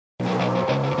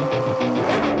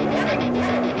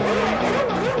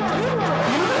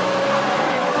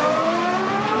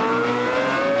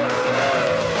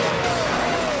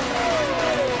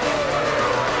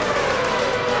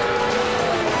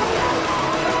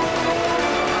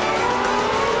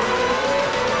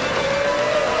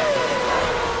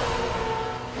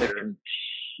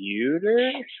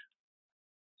computer?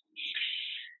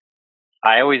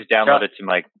 I always download it to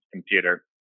my computer.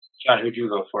 John, who'd you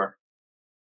go for?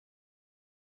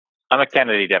 I'm a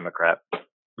Kennedy Democrat.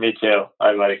 Me too.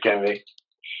 I like Kennedy.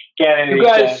 Kennedy. You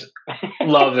guys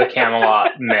love the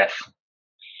Camelot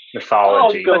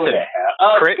mythology. Oh, go to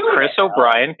hell. Chris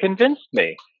O'Brien convinced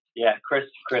me. Yeah, Chris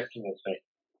convinced me.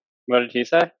 What did he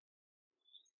say?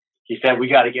 He said we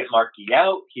got to get Marky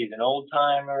out. He's an old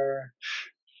timer.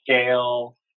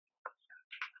 Scale.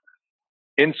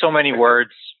 In so many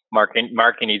words,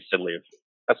 Marky needs to leave.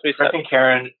 That's what he said.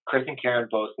 Chris and Karen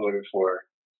both voted for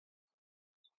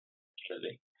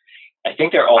Kennedy. I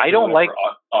think they're all. I don't like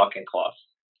Auchincloss.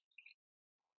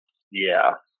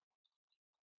 Yeah.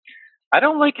 I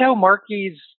don't like how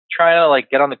Marky's trying to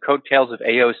get on the coattails of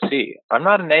AOC. I'm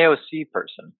not an AOC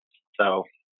person, so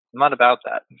I'm not about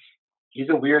that. He's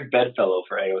a weird bedfellow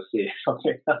for AOC.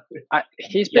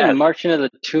 He's been marching to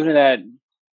the tune of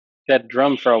that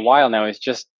drum for a while now. He's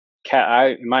just,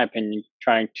 in my opinion,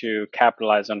 trying to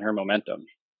capitalize on her momentum.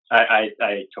 I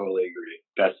totally agree.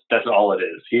 That's all it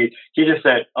is. He just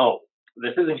said, "Oh,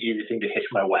 this is an easy thing to hitch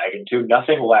my wagon to.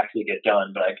 Nothing will actually get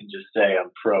done, but I can just say I'm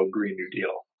pro Green New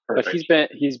Deal." Perfect.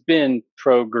 But he's been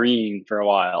pro green for a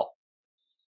while.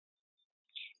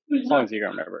 As long as you can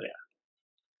remember. Yeah.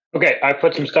 Okay, I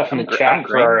put some stuff in the chat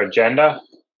for our agenda.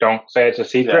 Don't say it's a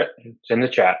secret. Yeah. It's in the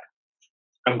chat.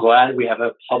 I'm glad we have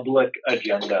a public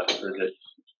agenda for this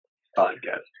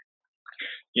podcast.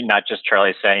 You're not just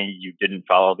Charlie saying you didn't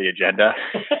follow the agenda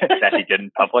that he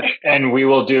didn't publish. And we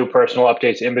will do personal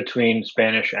updates in between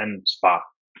Spanish and Spa.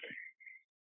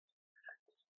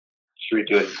 Should we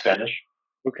do it in Spanish?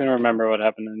 Who can remember what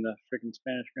happened in the freaking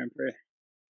Spanish Grand Prix?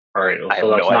 All right,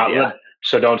 so that's not.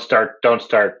 So don't start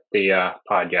the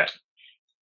pod yet.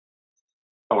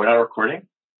 Oh, we're not recording?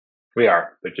 We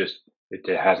are, but just it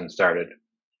hasn't started.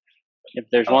 If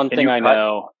there's one thing I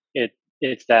know,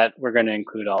 it's that we're going to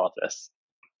include all of this.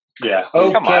 Yeah.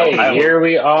 Okay, here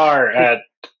we are at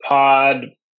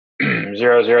pod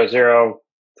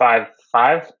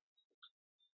 00055.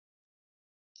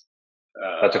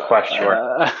 That's a question.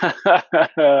 I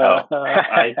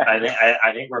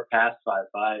think we're past 55,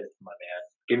 my man.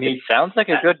 It sounds like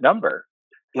a good number.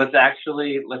 Let's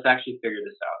actually figure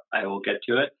this out. I will get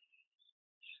to it.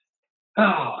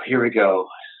 Oh, here we go.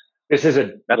 This is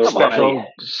a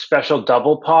special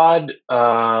double pod.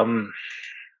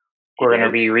 We're going to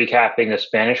be recapping the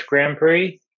Spanish Grand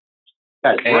Prix.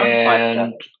 Guys,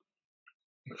 and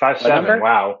 5-7.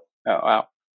 Wow. Oh, wow.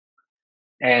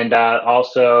 And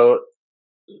also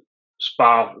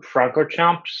Spa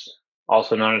Francorchamps,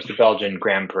 also known as the Belgian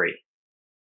Grand Prix.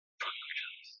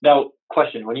 Now,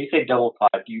 question: when you say double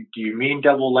pod, do you mean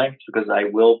double length? Because I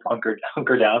will hunker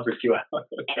down for 2 hours.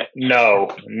 Okay.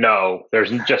 No, there's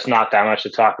just not that much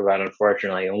to talk about,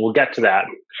 unfortunately, and we'll get to that.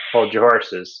 Hold your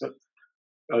horses.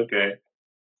 Okay.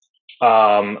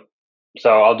 So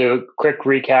I'll do a quick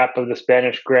recap of the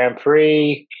Spanish Grand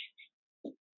Prix.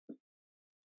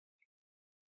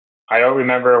 I don't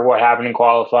remember what happened in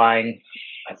qualifying.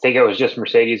 I think it was just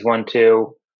Mercedes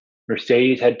 1-2.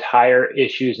 Mercedes had tire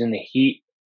issues in the heat.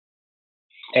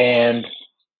 And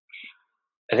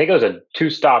I think it was a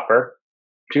two-stopper.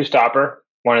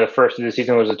 One of the first of the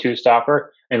season was a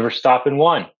two-stopper. And Verstappen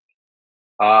won,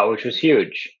 which was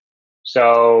huge.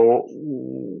 So,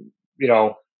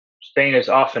 Spain is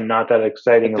often not that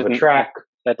exciting of a track.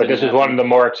 But this is one of the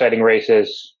more exciting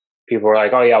races. People were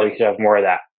like, oh, yeah, we should have more of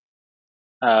that.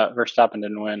 Verstappen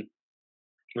didn't win.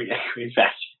 We I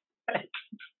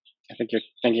think you're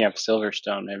thinking of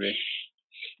Silverstone, maybe.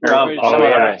 I think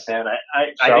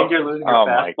you're losing your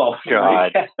fastball. My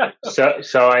God.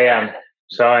 So I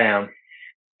am.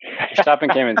 Verstappen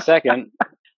came in second.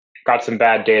 Got some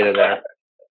bad data there.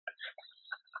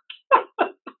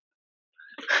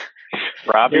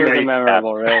 Robbie, it was a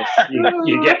memorable race.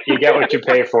 You get what you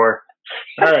pay for.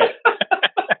 All right.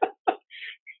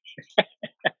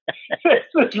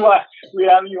 This is why we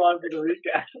have you on for the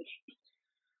recap.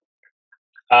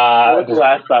 What was the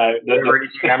last time? The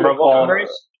memorable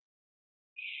race?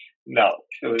 No,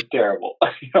 it was terrible.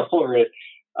 Let's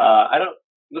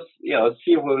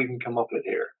see what we can come up with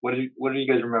here. What do you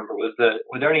guys remember? Were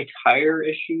there any tire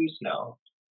issues? No.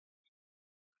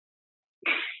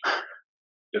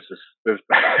 This is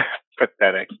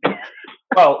pathetic.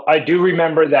 Well, I do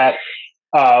remember that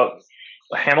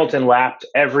Hamilton lapped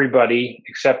everybody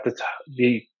except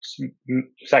the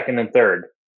second and third,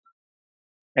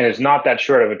 and it's not that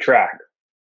short of a track.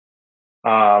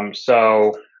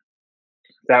 So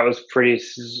that was pretty.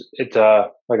 It's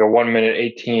like a 1 minute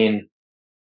 18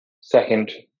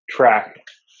 second track,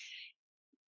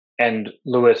 and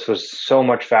Lewis was so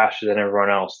much faster than everyone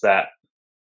else that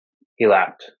he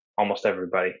lapped almost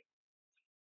everybody.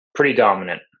 Pretty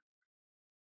dominant.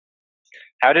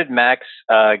 How did Max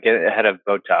get ahead of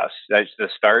Bottas? That's the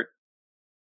start.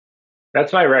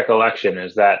 That's my recollection,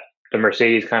 is that the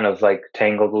Mercedes kind of like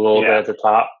tangled a little bit at the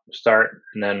top start,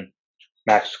 and then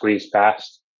Max squeezed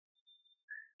past.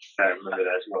 I remember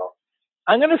that as well.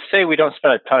 I'm going to say we don't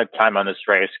spend a ton of time on this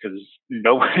race because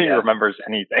nobody remembers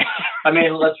anything. I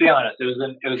mean, let's be honest. It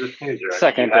was a snoozer.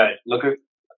 Second, I mean,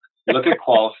 look at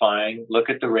qualifying. Look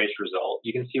at the race result.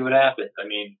 You can see what happened. I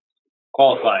mean,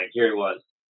 qualifying. Here it was: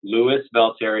 Lewis,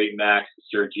 Valtteri, Max,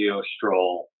 Sergio,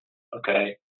 Stroll.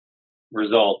 Okay.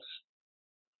 Results: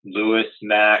 Lewis,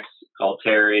 Max,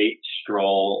 Valtteri,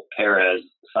 Stroll, Perez.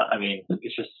 I mean,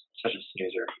 it's just such a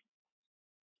snoozer.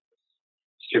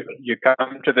 Stupid. You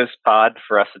come to this pod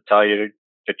for us to tell you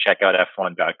to check out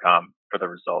F1.com for the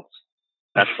results.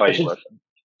 That's why you listen.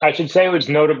 I should say it was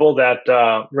notable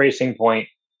that Racing Point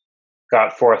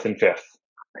got 4th and 5th.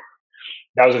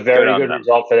 That was a very good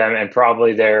result for them, and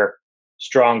probably their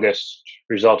strongest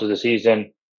result of the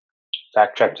season.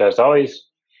 Fact checked as always.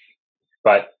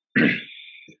 But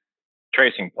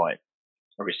Racing Point.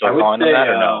 Are we still calling them that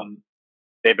or no?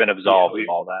 They've been absolved of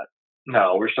all that.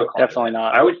 No, we're still calling definitely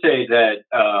not. I would say that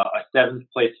a 7th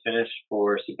place finish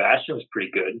for Sebastian was pretty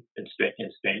good in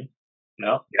Spain.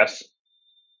 No? Yes.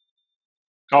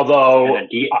 Although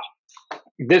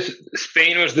this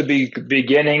Spain was the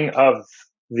beginning of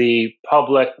the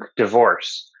public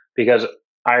divorce, because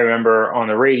I remember on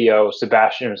the radio,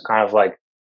 Sebastian was kind of like,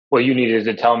 well, you needed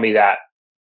to tell me that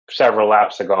several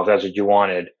laps ago if that's what you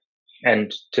wanted.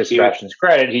 And to Sebastian's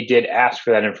credit, he did ask for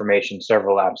that information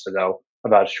several laps ago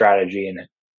about strategy and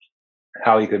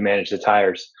how he could manage the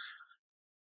tires.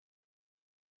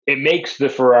 It makes the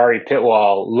Ferrari pit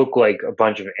wall look like a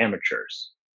bunch of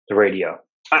amateurs, the radio.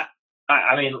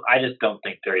 I mean, I just don't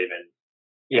think they're even.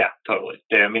 Yeah, totally.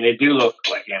 They do look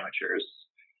like amateurs.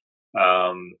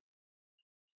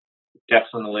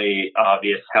 Definitely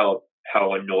obvious how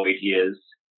annoyed he is.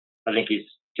 I think he's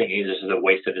thinking this is a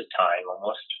waste of his time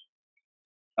almost.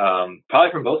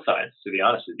 Probably from both sides, to be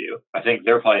honest with you. I think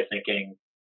they're probably thinking,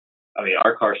 I mean,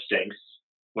 our car stinks.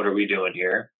 What are we doing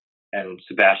here? And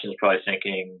Sebastian's probably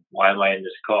thinking, why am I in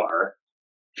this car?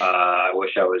 I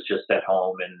wish I was just at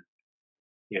home in,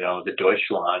 the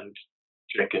Deutschland,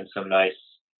 drinking some nice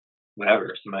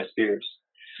beers.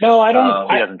 No, I don't.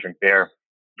 He doesn't drink beer.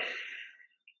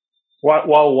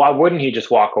 Why wouldn't he just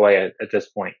walk away at this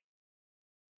point?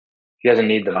 He doesn't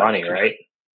need the money, right?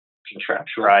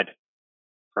 Contractual.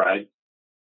 Pride.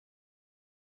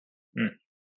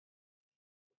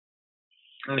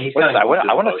 I mean, I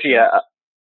want to see I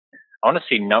want to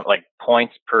see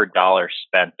points per dollar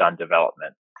spent on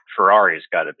development. Ferrari's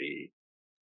got to be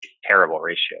terrible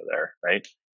ratio there, right?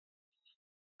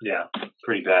 Yeah,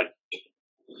 pretty bad.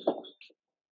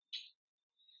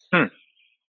 All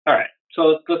right,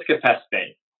 so let's get past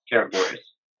Spain. Boris.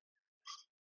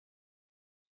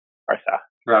 Artha.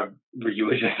 Rob, would you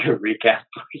wish I could recap?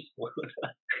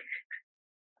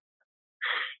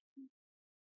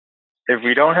 If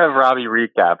we don't have Robbie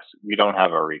recaps, we don't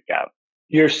have a recap.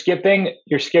 You're skipping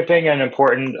an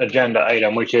important agenda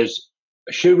item, which is,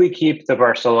 should we keep the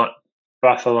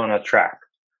Barcelona track?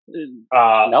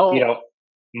 No.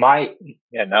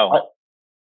 No.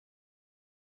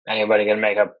 Anybody gonna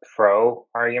make a pro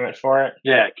argument for it?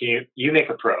 Yeah, can you make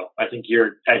a pro? I think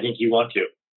you want to.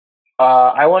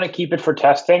 I want to keep it for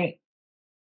testing.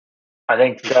 I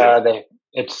think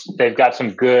they've got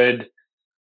some good.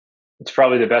 It's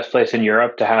probably the best place in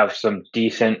Europe to have some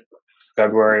decent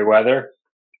February weather.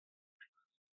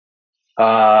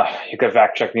 You could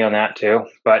fact check me on that too,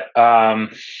 but I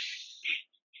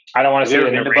don't want to see it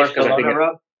in a race because I think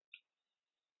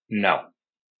no.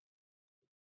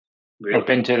 Really? I've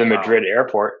been to the Madrid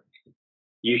airport.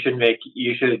 You should make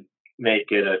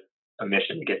it a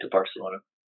mission to get to Barcelona.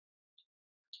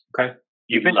 Okay.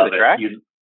 You've been to the track?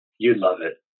 You'd love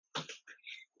it.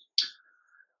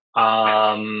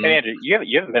 Hey, Andrew, you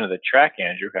haven't been to the track,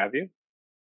 Andrew, have you?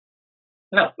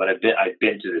 No, but I've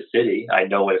been to the city. I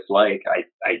know what it's like.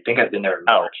 I think I've been there in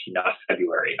March, not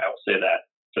February. I will say that.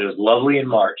 But it was lovely in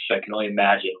March. I can only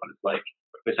imagine what it's like.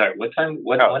 Wait, sorry, what time?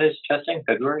 When is testing?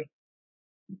 February?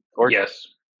 Yes,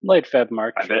 late Feb,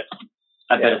 March. I bet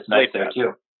it's nice there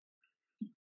too.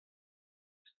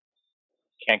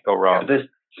 Can't go wrong. Yeah,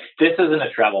 this isn't a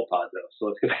travel pod though, so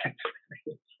let's go back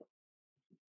to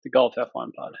the Golf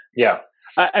F1 pod. Yeah.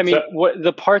 I mean,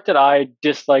 the part that I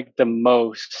disliked the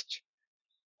most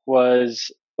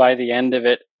was by the end of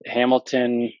it,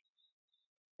 Hamilton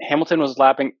was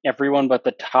lapping everyone but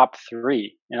the top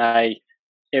three, and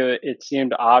it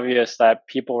seemed obvious that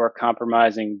people were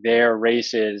compromising their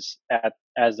races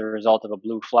as the result of a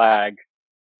blue flag.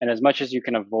 And as much as you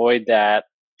can avoid that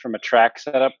from a track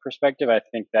setup perspective, I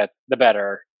think that the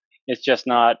better. It's just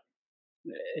not.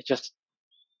 It just.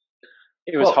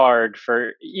 It was hard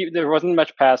there wasn't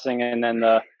much passing, and then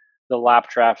the lap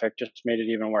traffic just made it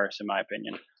even worse, in my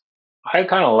opinion. I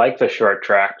kind of like the short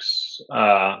tracks.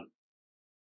 I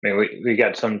mean, we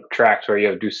got some tracks where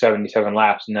you do 77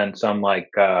 laps, and then some like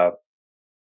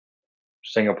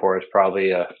Singapore is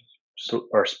probably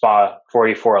or Spa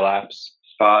 44 laps.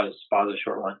 Spa's a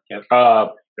short one. Yep.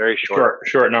 Very short.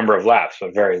 Short number of laps,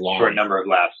 but very long. Short number of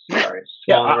laps. Sorry.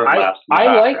 Yeah, Small number of laps.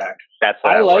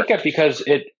 I like it because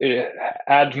it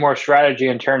adds more strategy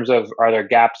in terms of, are there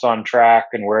gaps on track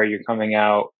and where you're coming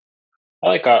out. I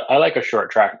like a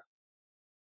short track.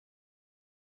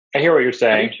 I hear what you're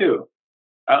saying. I do too.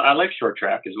 I like short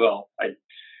track as well.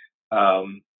 I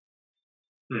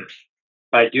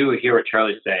do hear what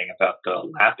Charlie's saying about the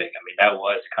lapping. I mean, that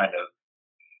was kind of,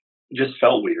 just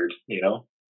felt weird, you know?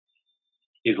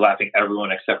 He's lapping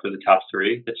everyone except for the top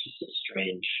three. That's just a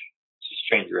strange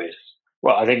race.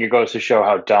 Well, I think it goes to show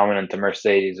how dominant the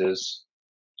Mercedes is.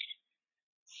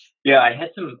 Yeah,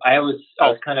 I was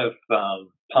kind of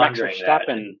pondering Max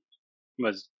Verstappen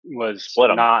was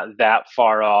not that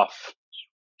far off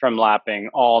from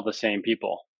lapping all the same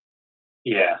people.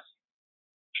 Yeah,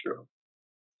 true.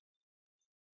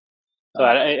 So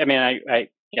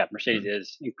Mercedes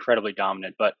is incredibly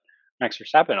dominant, but Max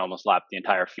Verstappen almost lapped the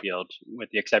entire field,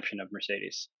 with the exception of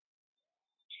Mercedes.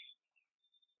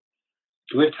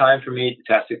 Do we have time for me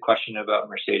to ask a question about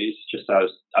Mercedes? Just I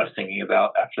was thinking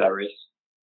about after that race.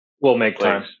 We'll make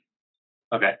time.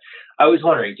 Okay. I was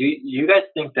wondering, do you guys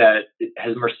think that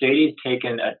has Mercedes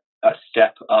taken a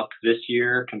step up this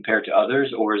year compared to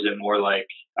others, or is it more like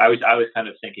I was kind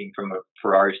of thinking from a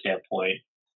Ferrari standpoint,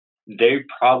 they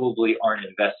probably aren't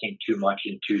investing too much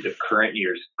into the current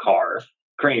year car,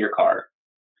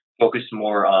 focus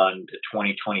more on the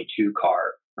 2022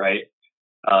 car, right?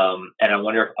 And I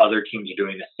wonder if other teams are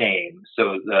doing the same.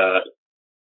 So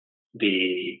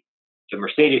the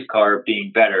Mercedes car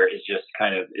being better is just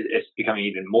kind of, it's becoming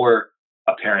even more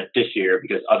apparent this year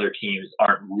because other teams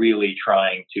aren't really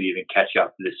trying to even catch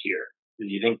up this year. Do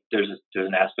you think there's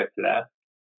an aspect to that?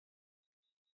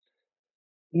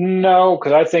 No,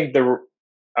 because I think the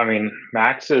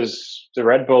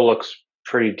Red Bull looks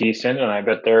pretty decent, and I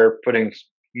bet they're putting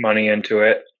money into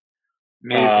it.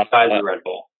 Maybe besides the Red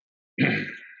Bull.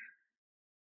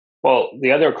 Well,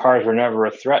 the other cars were never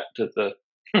a threat to the.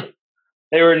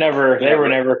 They were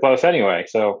never close anyway.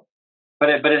 So, but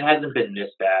it hasn't been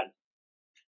this bad.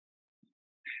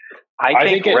 I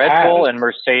think Red Bull and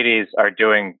Mercedes are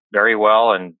doing very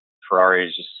well, and Ferrari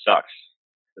just sucks.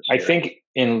 I think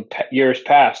in years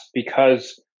past,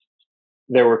 because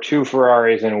there were two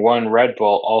Ferraris and one Red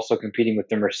Bull also competing with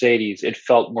the Mercedes, it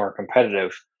felt more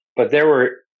competitive. But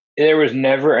there was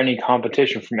never any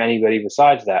competition from anybody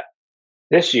besides that.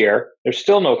 This year, there's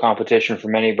still no competition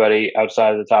from anybody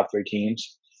outside of the top three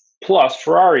teams. Plus,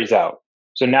 Ferrari's out.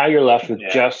 So now you're left with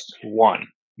just one,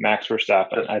 Max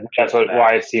Verstappen. I think that's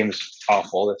why it seems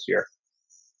awful this year.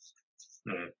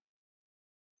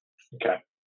 Okay.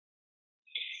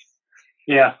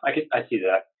 Yeah, I see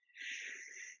that.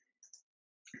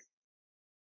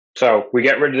 So we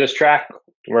get rid of this track.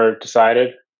 We're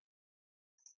decided.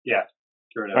 Yeah.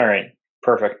 Sure enough. All right.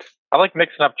 Perfect. I like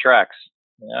mixing up tracks.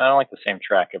 I don't like the same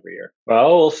track every year.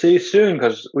 Well, we'll see soon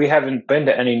because we haven't been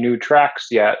to any new tracks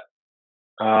yet.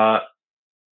 But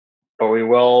we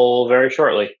will very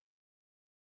shortly.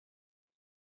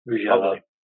 Lovely.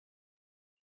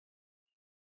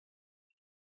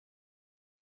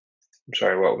 I'm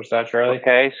sorry, what was that, Charlie?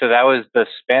 Okay, so that was the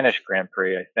Spanish Grand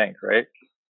Prix, I think, right?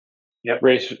 Yep.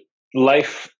 Race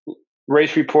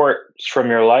reports from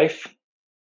your life.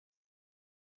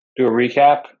 Do a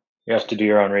recap. You have to do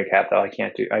your own recap, though. I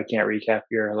can't recap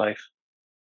your life.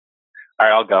 All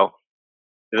right, I'll go.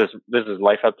 This is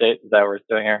life update. Is that what we're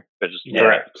doing here? But just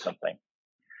something.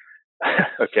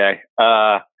 Okay.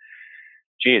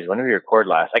 Geez, when did we record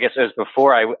last? I guess it was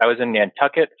before I was in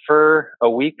Nantucket for a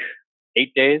week,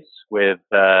 8 days with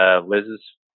Liz's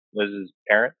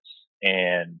parents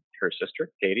and her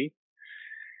sister, Katie.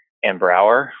 And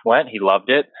Brower went. He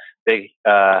loved it. Big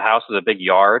house with a big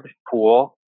yard,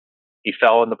 pool. He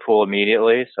fell in the pool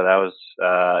immediately, so that was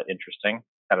interesting.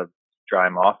 Had to dry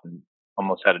him off and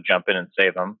almost had to jump in and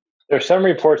save him. There's some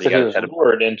reports that he was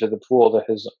lured into the pool to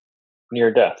his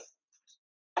near death.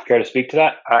 Care to speak to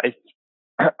that?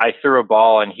 I threw a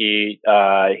ball and he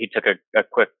took a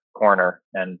quick corner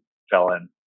and fell in.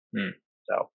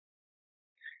 So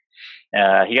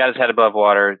He got his head above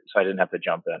water, so I didn't have to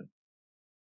jump in.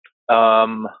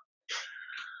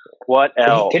 What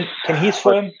else? Can he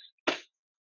swim?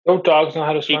 Don't dogs know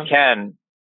how to swim? He can.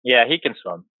 Yeah, he can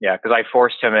swim. Yeah, because I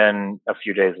forced him in a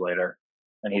few days later,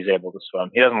 and he's able to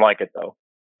swim. He doesn't like it though,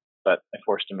 but I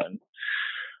forced him in.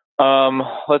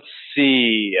 Let's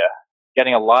see.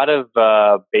 Getting a lot of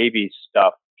baby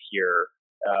stuff here.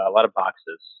 A lot of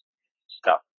boxes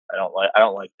stuff. I don't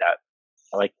like that.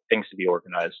 I like things to be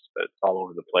organized, but it's all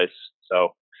over the place.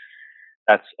 So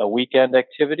that's a weekend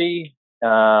activity.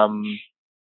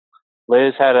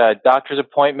 Liz had a doctor's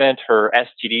appointment. Her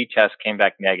STD test came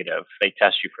back negative. They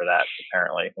test you for that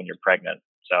apparently when you're pregnant.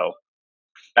 So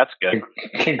that's good.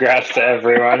 Congrats to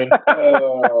everyone.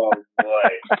 Oh boy,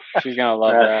 She's gonna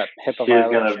love that. HIPAA she's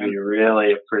violation. gonna be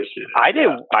really appreciative. I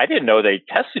didn't know they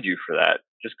tested you for that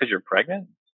just because you're pregnant.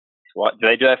 What, did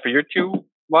they do that for your two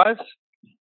lives?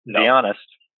 No. Be honest.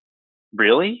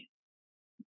 Really?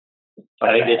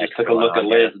 I think they just took a look at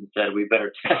Liz and said, "We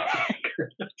better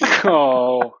test."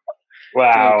 Oh,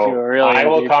 Wow. Thank you, really I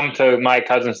will deep. come to my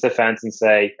cousin's defense and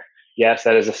say, yes,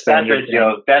 that is a That's standard. a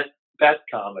joke. That's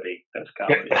comedy. That's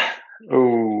comedy.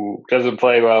 Ooh, doesn't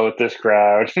play well with this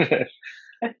crowd. I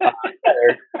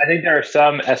think there are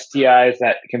some STIs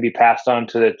that can be passed on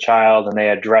to the child and they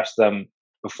address them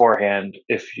beforehand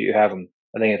if you have them.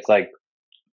 I think it's like,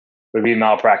 would be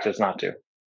malpractice not to.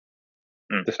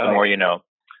 The more you know.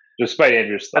 Despite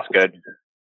Andrew's stuff. That's good.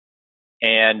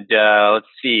 And let's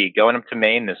see, going up to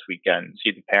Maine this weekend,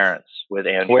 see the parents with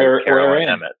Andrew, Carol, where and in?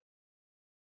 Emmett.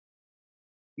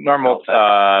 Normal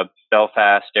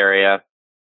Belfast area.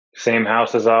 Same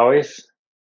house as always?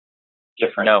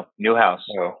 Different. No, new house.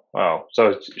 Oh.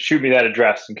 So shoot me that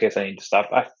address in case I need to stop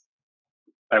by.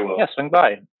 I will. Yeah, swing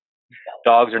by.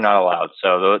 Dogs are not allowed,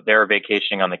 so they're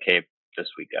vacationing on the Cape this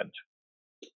weekend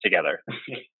together.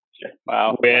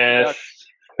 wow. With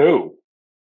who?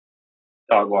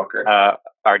 Dog walker.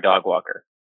 Our dog walker.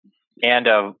 And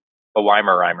a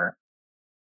Weimaraner.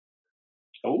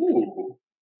 Ooh.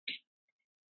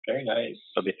 Very nice.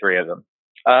 There'll be three of them.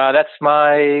 That's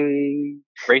my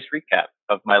race recap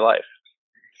of my life.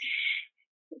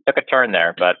 Took a turn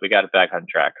there, but we got it back on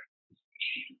track.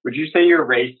 Would you say your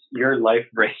life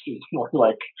race is more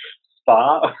like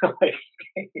spa?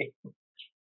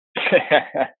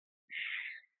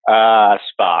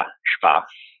 Spa.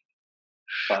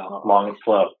 Long and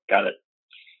slow. Got it.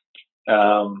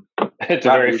 It's a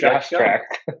very fast track.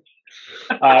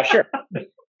 Sure.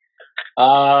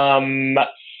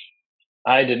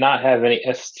 I did not have any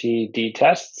STD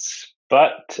tests,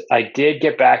 but I did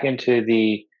get back into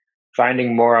the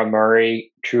Finding Maura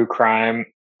Murray true crime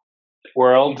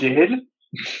world. You did?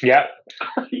 Yep.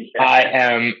 Yeah. I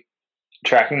am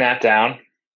tracking that down.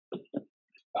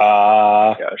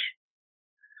 Gosh.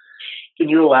 Can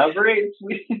you elaborate,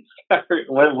 please?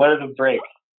 What are the breaks?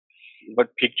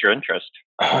 What piqued your interest?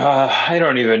 I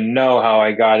don't even know how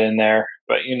I got in there,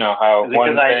 but you know how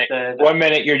one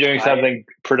minute you're doing something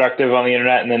productive on the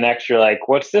internet, and the next you're like,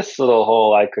 "What's this little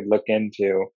hole I could look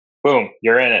into?" Boom,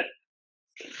 you're in it.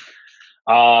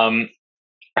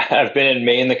 I've been in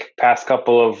Maine the past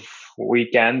couple of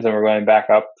weekends, and we're going back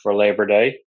up for Labor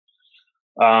Day.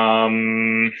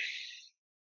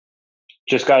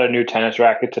 Just got a new tennis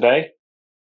racket today,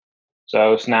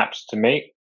 so snaps to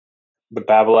me. The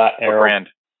Babolat Aero, brand?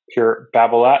 Pure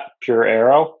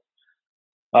Aero.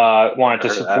 Wanted to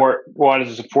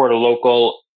support a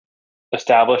local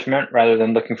establishment rather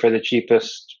than looking for the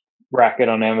cheapest racket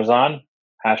on Amazon.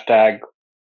 #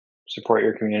 support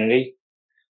your community.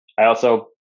 I also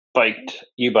biked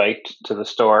to the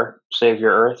store, Save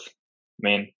Your Earth. I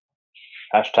mean,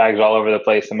 hashtags all over the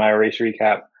place in my race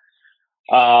recap.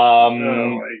 Oh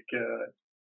my god.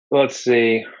 Let's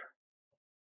see.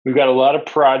 We've got a lot of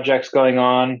projects going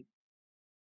on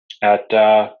at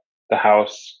the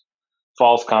house.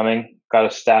 Fall's coming.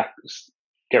 Got to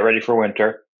get ready for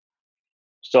winter.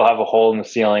 Still have a hole in the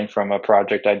ceiling from a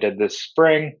project I did this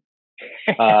spring.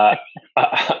 I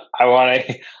want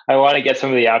to get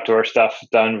some of the outdoor stuff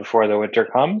done before the winter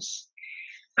comes.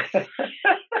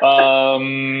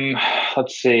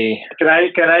 Let's see. Can I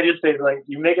just say, like,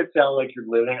 you make it sound like you're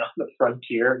living on the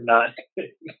frontier, not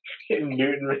in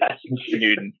Newton, Massachusetts.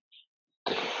 Newton.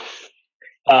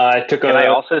 Can I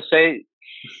also say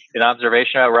an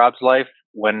observation about Rob's life?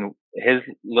 When his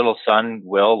little son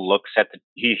Will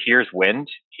he hears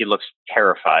wind, he looks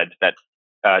terrified that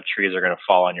trees are going to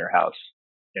fall on your house.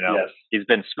 You know, Yes. He's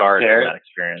been scarred from that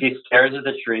experience. He stares at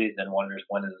the trees and wonders,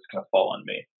 when is this going to fall on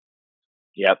me?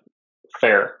 Yep.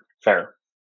 Fair.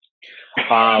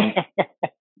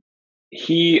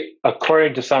 He,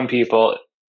 according to some people,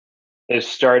 is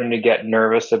starting to get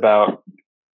nervous about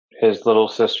his little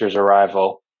sister's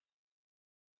arrival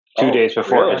 2 days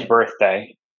before his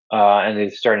birthday, and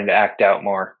he's starting to act out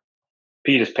more.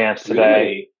 Peed his pants today.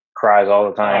 Really? Cries all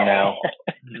the time now.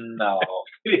 No.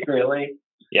 Really?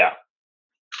 Yeah.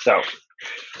 So.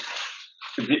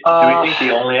 Do we think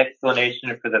the only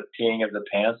explanation for the peeing of the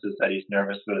pants is that he's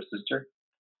nervous with his sister?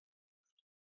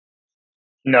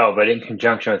 No, but in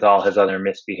conjunction with all his other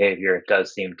misbehavior, it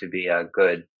does seem to be a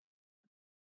good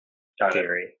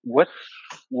theory. What's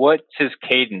his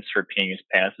cadence for peeing his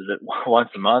pants? Is it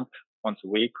once a month, once a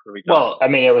week? Well, I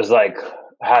mean, it was like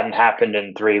hadn't happened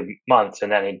in 3 months,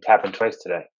 and then it happened twice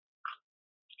today.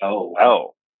 Oh,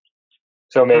 wow.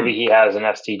 So maybe he has an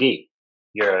STD,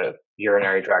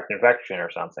 urinary tract infection or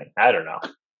something. I don't know.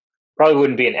 Probably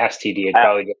wouldn't be an STD. It'd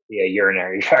probably just be a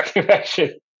urinary tract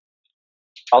infection.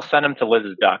 I'll send him to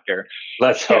Liz's doctor.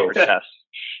 Let's hope. Test.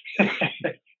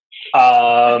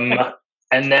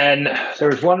 And then there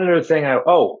was one other thing.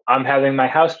 I'm having my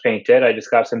house painted. I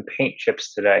just got some paint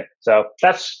chips today. So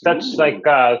that's like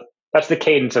that's the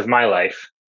cadence of my life.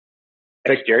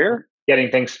 Exterior?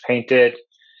 Getting things painted.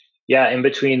 Yeah, in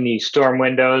between the storm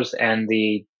windows and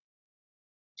the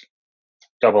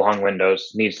double hung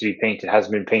windows needs to be painted.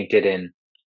 Hasn't been painted in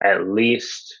at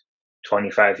least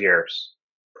 25 years.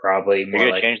 Probably more. Are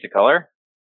you gonna change the color?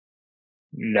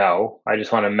 No, I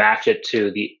just want to match it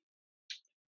to the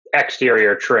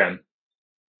exterior trim.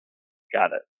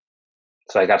 Got it.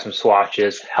 So I got some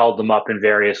swatches, held them up in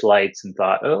various lights, and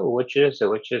thought, "Oh, which is it?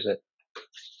 Which is it?"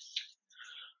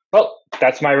 Well,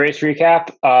 that's my race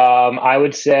recap. I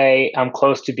would say I'm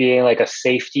close to being like a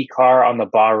safety car on the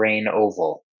Bahrain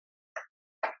Oval.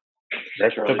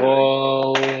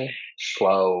 Predictable,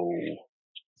 slow.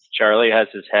 Charlie has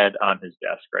his head on his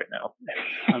desk right now.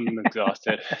 I'm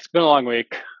exhausted. It's been a long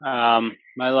week.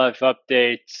 My life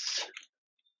updates.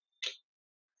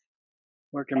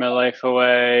 Working my life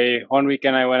away. One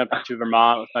weekend I went up to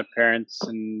Vermont with my parents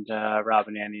and Rob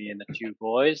and Annie and the 2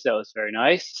 boys. That was very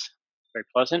nice. Very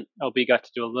pleasant. LB got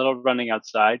to do a little running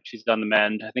outside. She's on the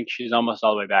mend. I think she's almost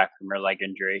all the way back from her leg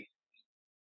injury.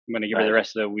 I'm going to give her the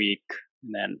rest of the week,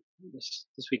 and then this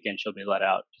weekend she'll be let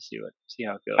out to see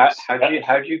how it goes.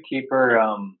 How'd you keep her?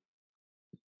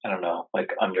 I don't know,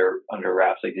 like under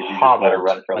wraps. Like, did you just Hobbled, let her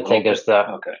run for a I little think bit? is the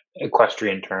Okay.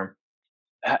 equestrian term.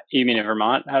 You mean in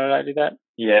Vermont? How did I do that?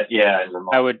 Yeah, in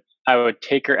Vermont. I would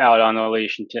take her out on the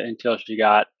leash until she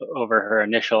got over her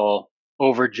initial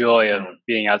overjoy of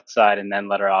being outside, and then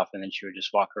let her off, and then she would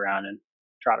just walk around and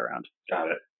trot around.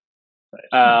 Got it.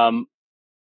 Nice.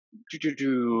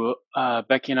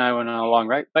 Becky and I went on a long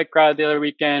bike ride the other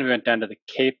weekend. We went down to the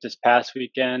Cape this past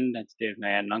weekend and stayed with my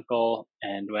aunt and uncle,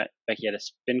 and Becky had a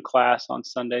spin class on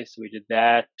Sunday, so we did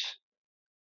that.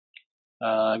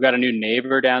 I've got a new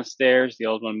neighbor downstairs. The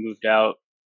old one moved out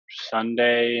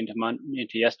Sunday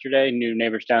into yesterday. New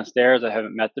neighbors downstairs. I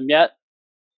haven't met them yet.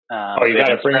 You got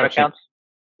to bring up accounts.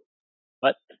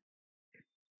 What?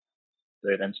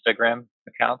 They have Instagram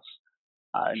accounts.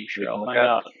 I'm sure I'll find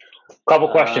out. Couple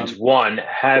questions. One,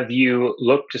 have you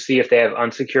looked to see if they have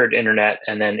unsecured internet,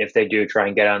 and then if they do, try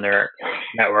and get on their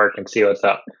network and see what's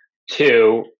up?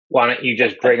 2, why don't you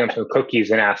just bring them some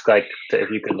cookies and ask if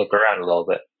you could look around a little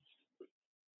bit?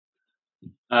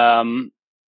 And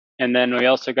then we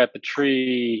also got the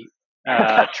tree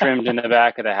trimmed in the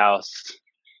back of the house,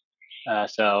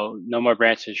 so no more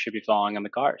branches should be falling on the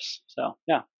cars. So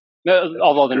yeah.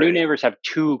 Although the new neighbors have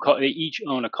 2, they each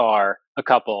own a car, a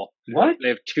couple. What? They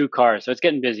have 2 cars, so it's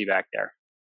getting busy back there.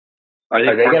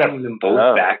 Are they parking them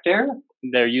both back there?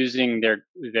 They're using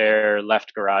their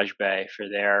left garage bay for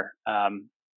their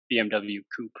BMW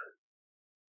coupe.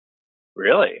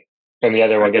 Really? And the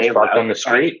other one gets parked on the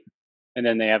street? And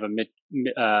then they have a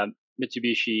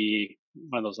Mitsubishi,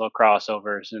 one of those little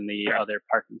crossovers in the other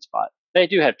parking spot. They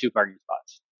do have 2 parking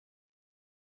spots.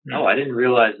 No, I didn't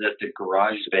realize that the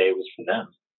garage bay was for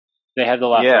them. They have the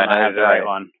left one. I have the right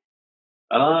one.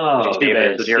 Oh,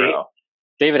 David has 0.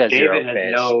 David has 0 David has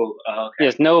bays. no. Okay. He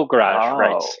has no garage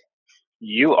rights.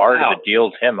 You arted the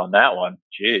deal him on that one.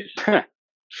 Jeez. What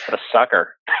a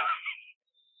sucker.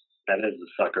 That is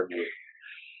a sucker move.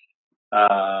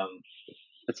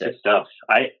 That's Good it. stuff.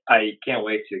 I can't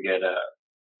wait to get a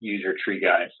user tree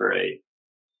guide for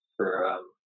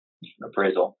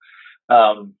appraisal.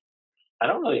 I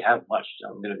don't really have much.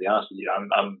 I'm going to be honest with you.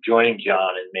 I'm joining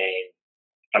John in Maine.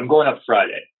 I'm going up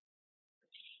Friday.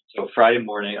 So Friday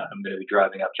morning, I'm going to be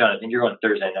driving up. John, I think you're going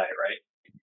Thursday night, right?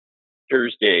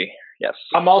 Thursday, yes.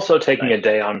 I'm also taking a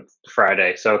day on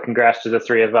Friday, so congrats to the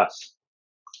 3 of us.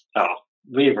 Oh,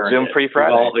 we've earned Zoom it. free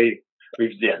Friday.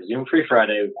 Zoom free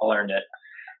Friday. We've all earned it.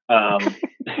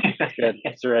 Good.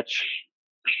 It's rich.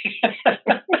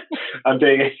 I'm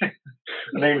taking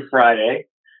Friday,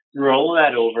 rolling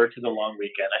that over to the long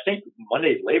weekend. I think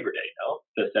Monday's Labor Day, no?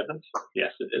 The 7th?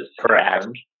 Yes, it is. Correct.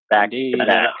 Back Indeed. to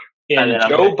back. In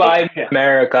Joe Biden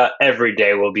America, every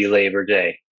day will be Labor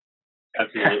Day.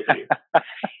 Absolutely.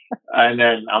 And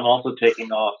then I'm also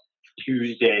taking off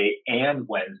Tuesday and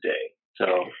Wednesday.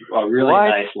 So a really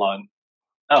nice long.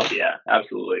 Oh, yeah,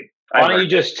 absolutely. Why don't you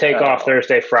just take off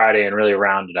Thursday, Friday, and really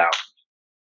round it out?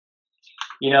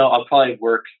 I'll probably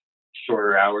work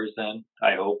shorter hours then,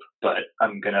 I hope. But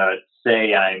I'm going to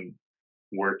say I'm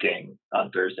working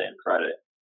on Thursday and Friday.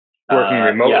 Working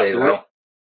remotely, though.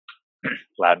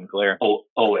 Loud and clear. Oh,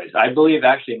 always. I believe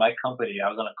actually my company, I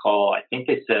was on a call, I think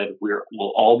they said we'll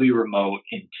all be remote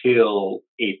until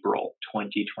April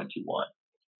 2021,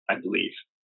 I believe.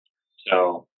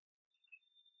 So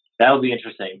that'll be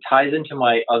interesting. Ties into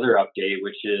my other update,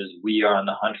 which is we are on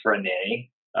the hunt for a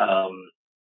nanny.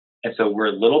 And so we're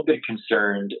a little bit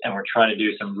concerned and we're trying to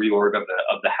do some reorg of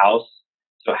the house.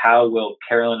 So how will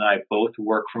Carolyn and I both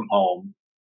work from home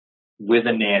with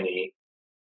a nanny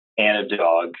and a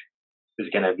dog is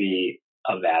going to be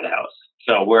a madhouse.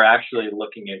 So we're actually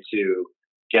looking into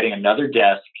getting another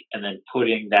desk and then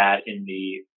putting that in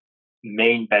the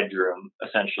main bedroom,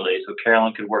 essentially. So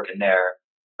Carolyn could work in there.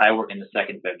 I work in the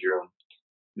second bedroom.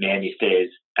 Nanny stays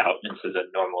out into the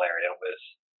normal area with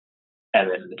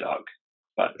Evan and the dog.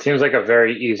 But it seems like a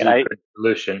very easy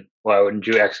solution. Why wouldn't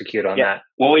you execute on that?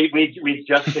 Well, we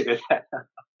just figured that out.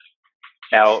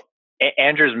 Now,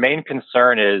 Andrew's main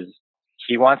concern is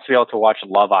he wants to be able to watch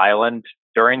Love Island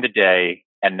during the day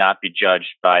and not be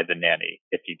judged by the nanny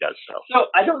if he does so. So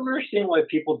I don't understand why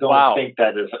people don't think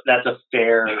that's a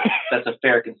fair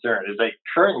concern. It's like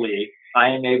currently I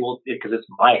am able, because it's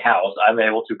my house, I'm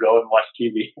able to go and watch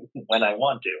TV when I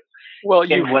want to. Well,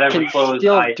 you can still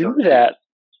do that.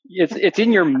 It's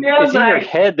in your in your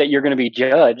head that you're going to be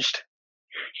judged.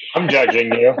 I'm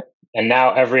judging you. And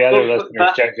now every other listener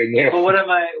is judging you. But what am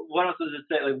I supposed to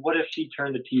say? Like, what if she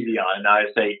turned the TV on and I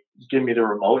say, give me the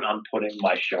remote, I'm putting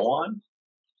my show on?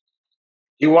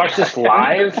 You watch this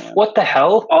live? What the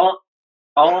hell?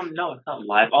 No, it's not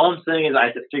live. All I'm saying is I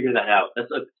have to figure that out.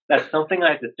 That's something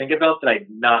I have to think about that I'm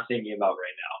not thinking about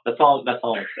right now. That's all I'm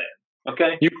saying.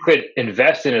 Okay? You could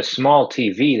invest in a small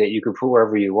TV that you could put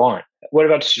wherever you want. What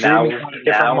about streaming on a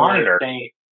different monitor?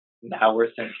 Now we're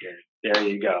thinking. There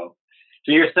you go.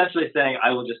 So you're essentially saying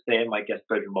I will just stay in my guest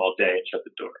bedroom all day and shut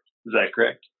the door. Is that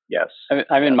correct? Yes.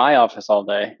 I'm in my office all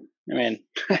day. I mean,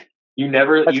 you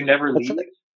never leave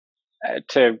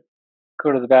to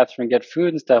go to the bathroom and get food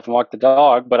and stuff and walk the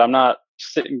dog, but I'm not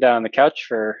sitting down on the couch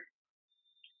for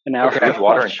an hour. Okay.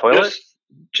 Water and toilet.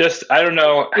 Just I don't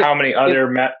know how many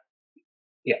other I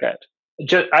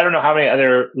don't know how many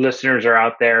other listeners are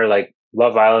out there like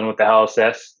Love Island. What the hell is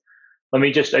this?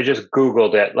 I just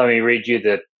Googled it. Let me read you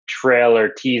the trailer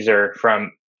teaser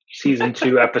from season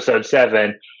 2, episode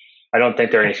 7. I don't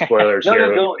think there are any spoilers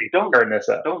here. Don't turn this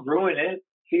up. Don't ruin it.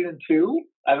 Season 2?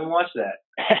 I haven't watched that.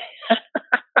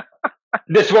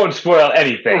 This won't spoil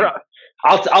anything.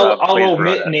 I'll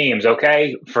omit names,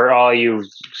 okay? For all you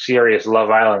serious Love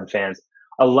Island fans.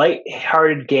 A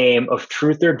light-hearted game of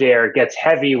truth or dare gets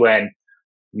heavy when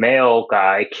male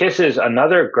guy kisses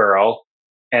another girl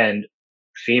and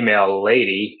female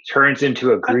lady turns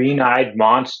into a green-eyed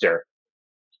monster.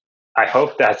 I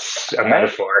hope that's a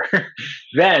metaphor.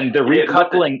 Then the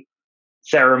recoupling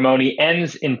ceremony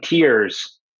ends in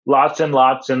tears. Lots and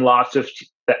lots and lots of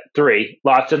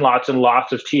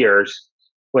tears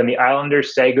when the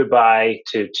Islanders say goodbye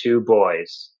to 2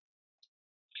 boys.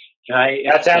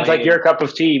 That sounds like your cup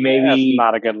of tea. Maybe that's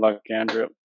not a good look, Andrew.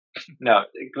 No,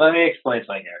 let me explain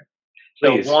something here.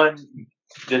 So Please. One,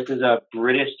 this is a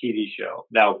British TV show.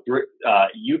 Now,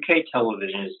 UK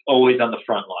television is always on the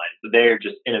front line. They're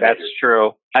just innovators. That's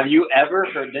true. Have you ever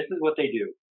heard? This is what they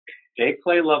do. They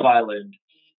play Love Island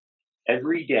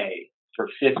every day for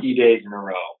 50 days in a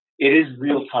row. It is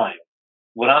real time.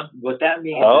 What that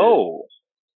means is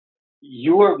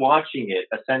you are watching it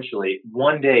essentially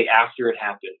one day after it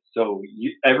happens. So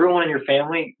everyone in your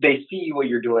family, they see what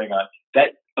you're doing on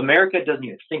that. America doesn't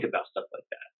even think about stuff like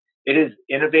that. It is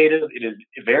innovative. It is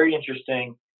very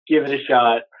interesting. Give it a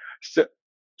shot. So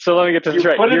let me get this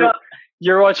right.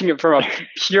 You're watching it from a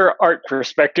pure art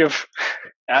perspective.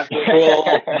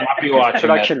 Absolutely. Not be watching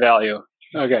production value.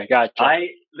 Okay, gotcha.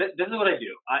 This is what I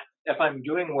do. If I'm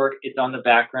doing work, it's on the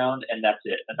background, and that's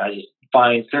it. And I just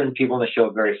find certain people in the show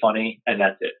very funny, and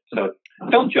that's it. So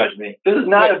don't judge me. This is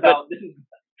not about.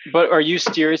 But are you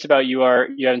serious about you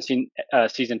haven't seen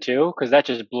season 2? Because that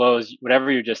just blows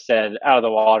whatever you just said out of the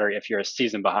water if you're a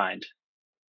season behind.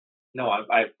 No,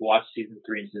 I've watched season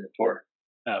 3 and season 4.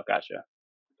 Oh, gotcha.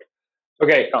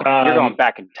 Okay, you're going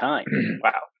back in time.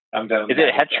 Wow. I'm done. Is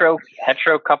it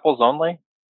hetero couples only?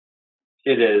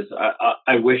 It is.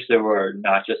 I wish there were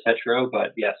not just hetero,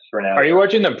 but yes, for now. Are you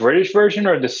watching the British version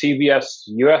or the CBS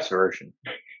US version?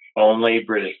 Only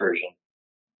British version.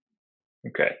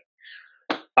 Okay.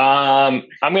 I'm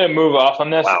going to move off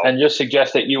on this and just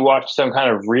suggest that you watch some kind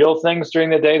of real things during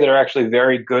the day that are actually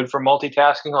very good for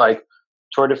multitasking, like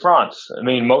Tour de France. I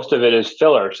mean, most of it is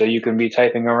filler, so you can be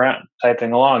typing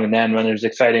along, and then when there's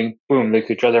exciting, boom, look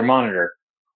at each other monitor.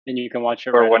 And you can watch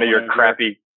it or one of your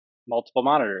crappy multiple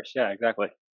monitors. Yeah, exactly.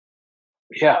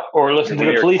 Yeah, or listen to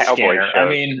the police scanner. Shows. I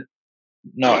mean,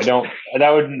 no, I don't.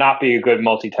 That would not be a good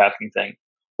multitasking thing.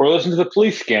 Or listen to the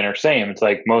police scanner. Same. It's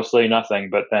like mostly nothing,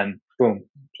 but then boom,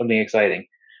 something exciting.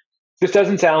 This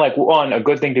doesn't sound like, one, a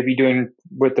good thing to be doing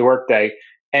with the workday,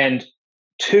 and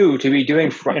two, to be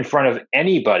doing in front of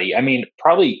anybody. I mean,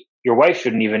 probably your wife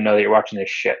shouldn't even know that you're watching this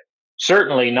shit.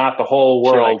 Certainly not the whole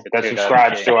world that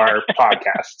subscribes to our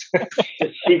podcast.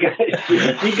 She got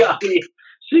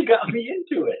me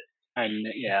into it.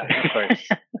 Yeah, of course.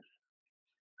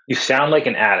 You sound like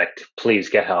an addict. Please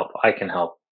get help. I can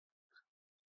help.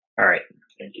 All right.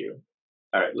 Thank you.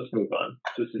 All right, let's move on.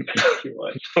 This is too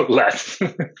much. Less.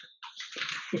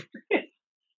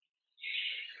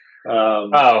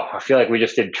 I feel like we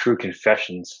just did true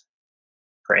confessions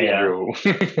for Andrew.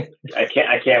 I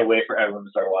can't wait for everyone to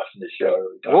start watching this show.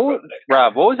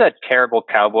 Rob, what was that terrible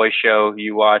cowboy show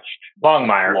you watched?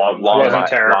 Longmire. It wasn't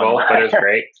terrible, but it was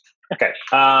great. Okay.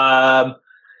 I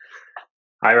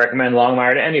recommend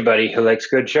Longmire to anybody who likes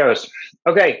good shows.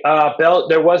 Okay.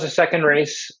 There was a second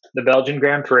race, the Belgian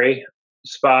Grand Prix,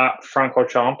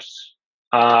 Spa-Francorchamps.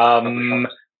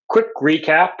 Quick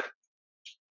recap.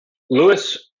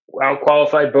 Lewis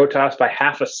out-qualified Bottas by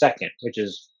half a second, which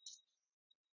is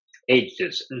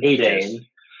ages.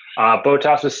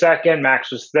 Bottas was second,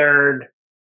 Max was third,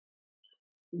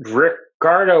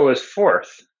 Ricciardo was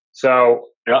fourth. So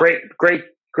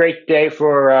great day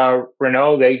for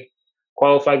Renault. They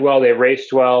qualified well, they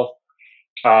raced well.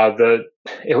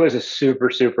 It was a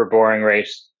super boring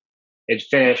race. It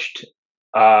finished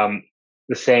the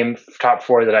same top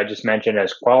four that I just mentioned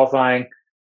as qualifying.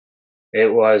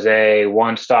 It was a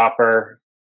one-stopper.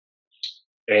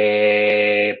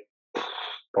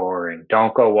 Boring.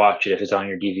 Don't go watch it if it's on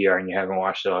your DVR and you haven't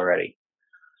watched it already.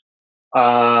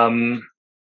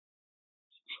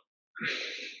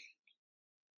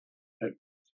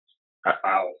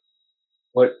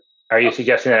 What are you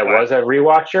suggesting that it was a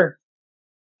rewatcher?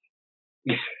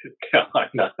 No, I'm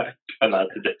not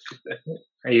suggesting.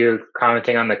 Are you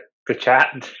commenting on the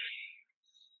chat?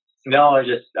 No, I'm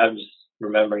just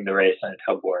remembering the race and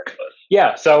how boring it was.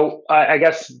 Yeah, so I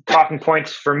guess talking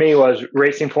points for me was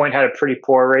Racing Point had a pretty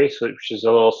poor race, which is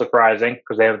a little surprising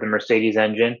because they have the Mercedes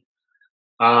engine.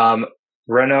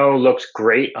 Renault looks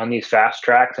great on these fast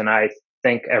tracks, and I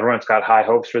think everyone's got high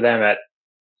hopes for them at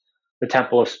the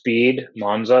Temple of Speed,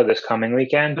 Monza, this coming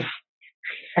weekend.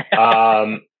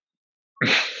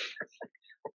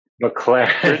 McLaren.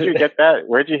 Where'd you get that?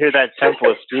 Where'd you hear that Temple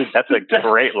of Speed? That's a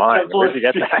great line. Where'd you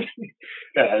get that?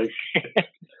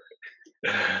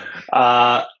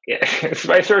 It's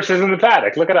my sources in the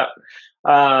paddock. Look it up.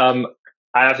 I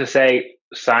have to say,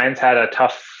 Sainz had a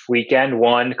tough weekend.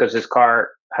 One, because his car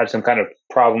had some kind of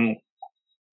problem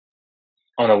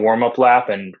on the warm-up lap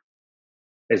and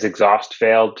his exhaust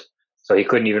failed, so he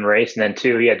couldn't even race. And then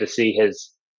two, he had to see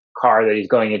his car that he's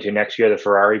going into next year, the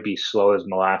Ferrari, be slow as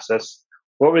molasses.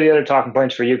 What were the other talking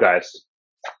points for you guys?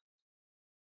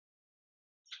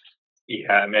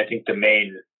 Yeah, I mean, I think the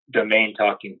main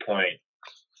talking point,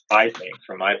 I think,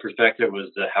 from my perspective,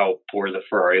 was how poor the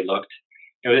Ferrari looked.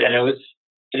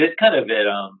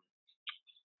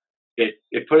 It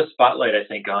put a spotlight, I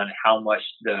think, on how much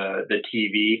the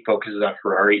TV focuses on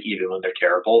Ferrari even when they're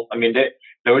terrible. I mean,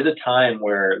 there was a time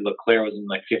where Leclerc was in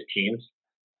like 15th,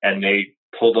 and they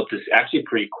pulled up this actually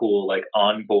pretty cool like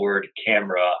onboard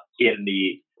camera in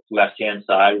the left-hand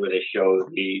side where they show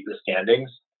the standings.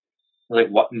 Like,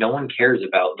 what? No one cares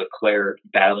about Leclerc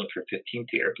battling for 15th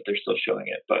here, but they're still showing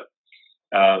it. But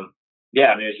yeah,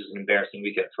 I mean, it's just an embarrassing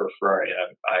weekend for Ferrari.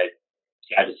 I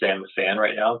had to say I'm a fan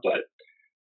right now, but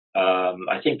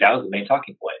I think that was the main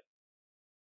talking point.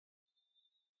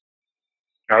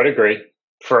 I would agree.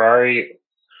 Ferrari,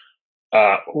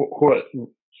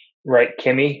 right?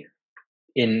 Kimi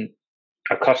in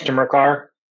a customer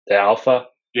car, the Alpha,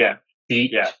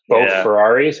 beat both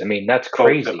Ferraris. I mean, that's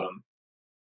crazy. Both of them.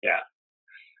 Yeah,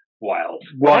 wild.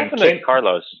 What happened to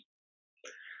Carlos?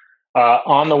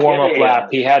 On the warm-up lap,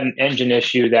 he had an engine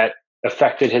issue that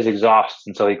affected his exhaust,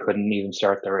 and so he couldn't even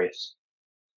start the race.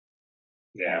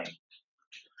 Yeah.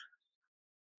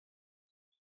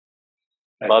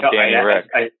 Love Danny Rick.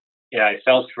 I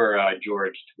felt for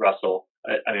George Russell.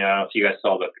 I don't know if you guys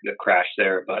saw the crash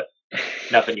there, but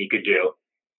nothing he could do.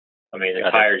 I mean, the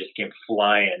tire just came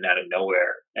flying out of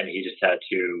nowhere, and he just had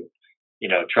to,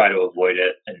 try to avoid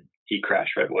it, and he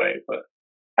crashed right away. But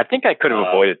I think I could have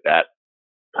avoided that.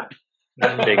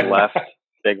 Big left,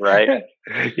 big right.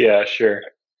 Yeah, sure.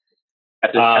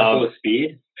 At the tempo of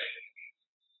speed?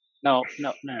 No.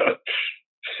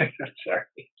 Sorry.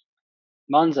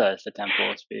 Monza is the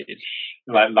temple of speed.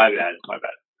 My bad.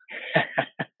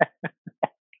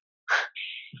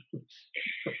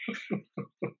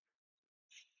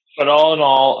 But all in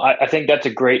all, I think that's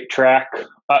a great track.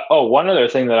 One other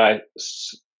thing that I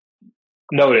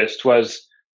noticed was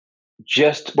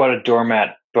just what a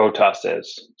doormat Bottas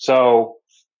is. So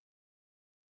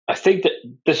I think that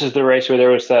this is the race where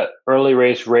there was that early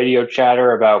race radio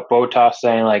chatter about Bottas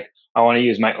saying, like, I want to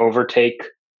use my overtake,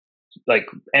 like,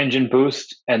 engine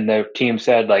boost. And the team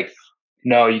said, like,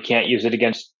 no, you can't use it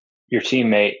against your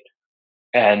teammate.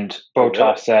 And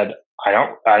Bottas said, I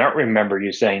don't remember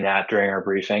you saying that during our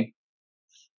briefing.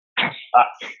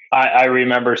 I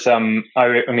remember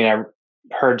I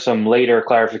heard some later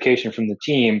clarification from the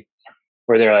team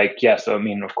where they're like, yes, of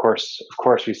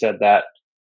course we said that.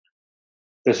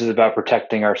 This is about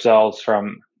protecting ourselves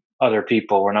from other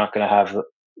people. We're not going to have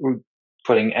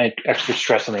putting extra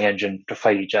stress on the engine to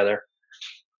fight each other.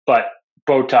 But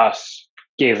Bottas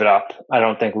gave it up. I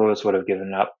don't think Lewis would have given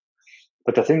it up.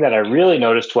 But the thing that I really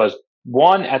noticed was,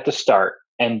 1, at the start,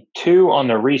 and 2, on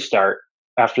the restart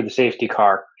after the safety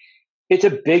car. It's a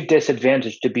big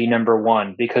disadvantage to be number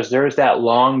 1 because there's that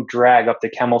long drag up the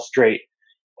Kemmel Straight.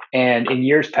 And in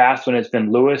years past, when it's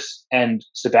been Lewis and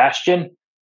Sebastian,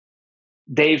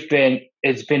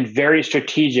 it's been very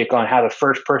strategic on how the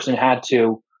first person had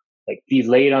to, like, be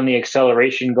late on the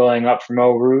acceleration going up from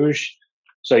Eau Rouge.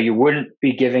 So you wouldn't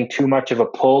be giving too much of a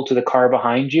pull to the car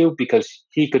behind you because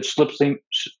he could slipstream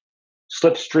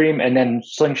and then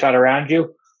slingshot around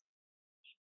you.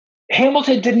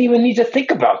 Hamilton didn't even need to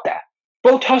think about that.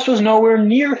 Bottas was nowhere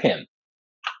near him.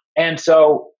 And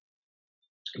so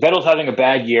Vettel's having a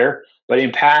bad year, but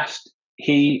in past,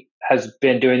 he has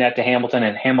been doing that to Hamilton,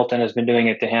 and Hamilton has been doing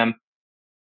it to him.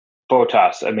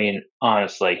 Bottas,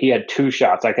 honestly, he had 2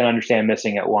 shots. I can understand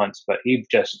missing it once, but he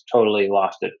just totally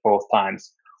lost it both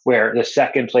times, where the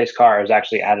second place car is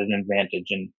actually at an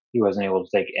advantage, and he wasn't able to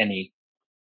take any.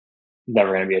 Never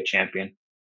going to be a champion.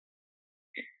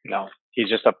 No, he's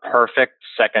just a perfect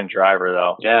second driver,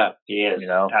 though. Yeah, he is.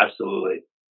 Absolutely.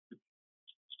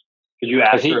 Could you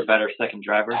ask for a better second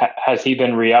driver? Has he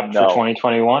been re-upped for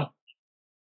 2021?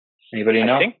 Anybody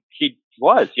know? I think he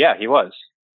was. Yeah, he was.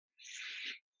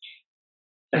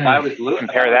 If I was Lewis,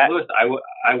 Lewis,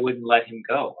 I wouldn't let him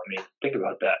go. Think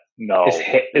about that. No.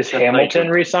 Is Hamilton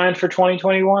re-signed for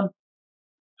 2021?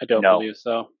 I don't believe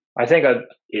so. I think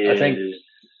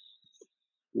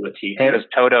Latifi, because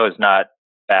Toto is not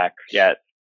back yet.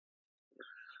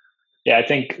 Yeah, I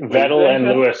think Vettel and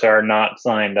Lewis are not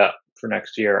signed up for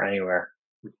next year anywhere.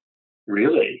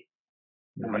 Really?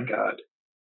 Oh my God!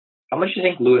 How much do you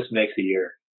think Lewis makes a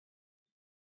year?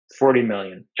 $40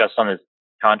 million. Just on his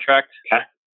contract?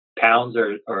 Pounds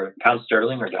or pound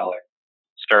sterling or dollar?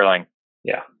 Sterling.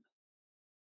 Yeah.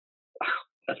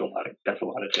 That's a lot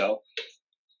of dough.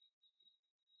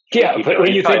 Yeah, but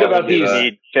when you think about these,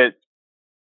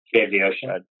 Save the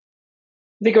ocean.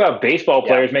 Think about baseball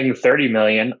players making $30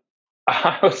 million.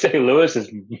 I would say Lewis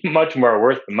is much more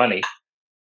worth the money.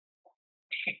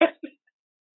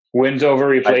 Wins over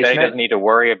replacement. I doesn't need to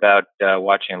worry about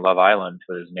watching Love Island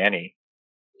with his nanny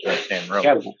in the same room.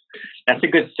 Yeah, that's a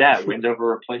good stat. Wins over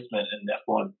replacement in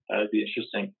F1. That would be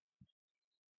interesting.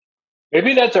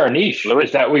 Maybe that's our niche.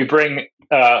 Is that we bring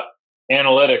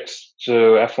analytics to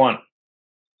F1.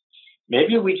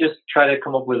 Maybe we just try to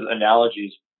come up with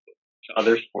analogies to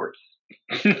other sports.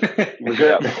 We're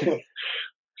good.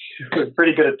 We're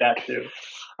pretty good at that too.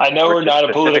 I know we're not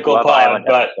a political pod,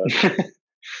 but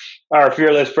our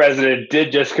fearless president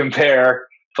did just compare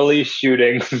police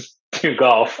shootings to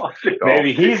golf.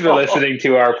 Maybe he's been listening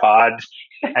to our pod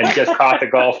and just caught the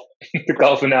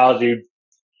golf analogy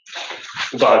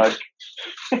bug.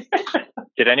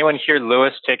 Did anyone hear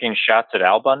Lewis taking shots at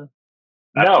Albon?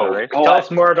 No. Tell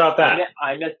us more about that.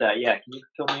 I missed that. Yeah. Can you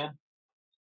fill me in?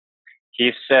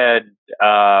 He said,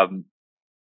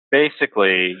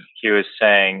 basically, he was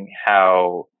saying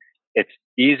how it's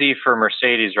easy for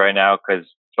Mercedes right now because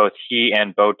both he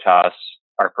and Bottas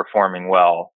are performing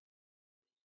well.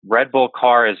 Red Bull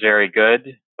car is very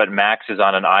good, but Max is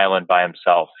on an island by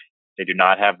himself. They do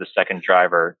not have the second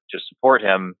driver to support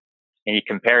him. And he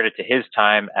compared it to his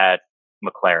time at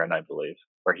McLaren, I believe,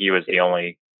 where he was the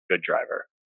only good driver.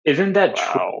 Isn't that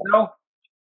true though?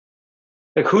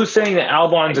 Like, who's saying that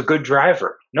Albon's a good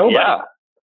driver? Nobody. Yeah.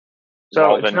 So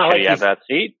well, it's then not should like he have that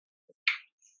seat?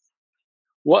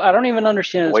 Well, I don't even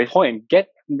understand his point. Get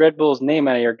Red Bull's name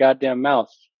out of your goddamn mouth,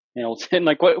 Hamilton.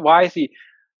 Like, what? Why is he?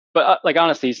 But like,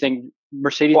 honestly, he's saying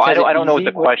Mercedes. Well, has I don't know what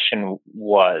easy? the question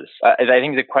was. I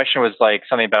think the question was like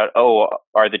something about,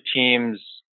 are the teams?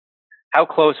 How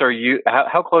close are you?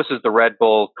 How close is the Red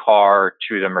Bull car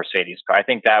to the Mercedes car? I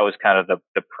think that was kind of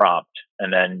the prompt.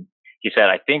 And then he said,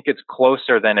 I think it's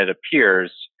closer than it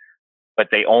appears, but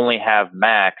they only have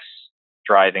Max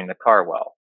driving the car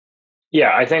well.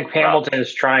 Yeah, I think Hamilton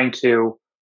is trying to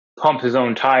pump his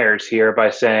own tires here by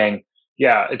saying,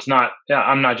 yeah, it's not,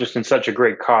 I'm not just in such a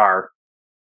great car.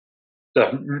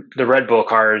 The Red Bull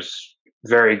car is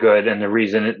very good. And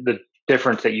the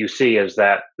difference that you see is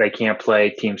that they can't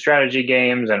play team strategy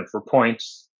games, and for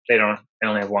points, they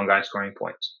only have one guy scoring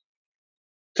points.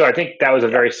 So I think that was a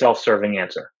very self-serving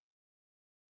answer.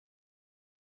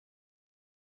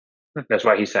 That's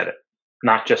why he said it,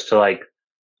 not just to like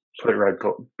put Red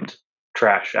Bull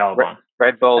trash Albon.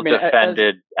 Red Bull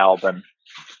defended Albon.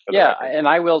 Yeah, and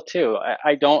I will too.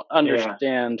 I don't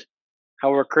understand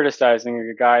how we're criticizing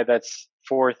a guy that's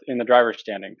fourth in the driver's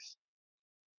standings.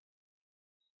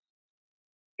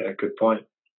 Yeah, good point.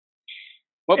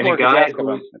 What more could you ask of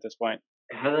him at this point?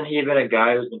 Hasn't he been a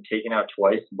guy who's been taken out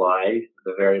twice by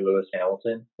the very Lewis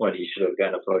Hamilton when he should have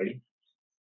gotten a podium?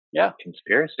 Yeah.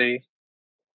 Conspiracy.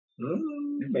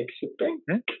 Makes you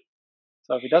think.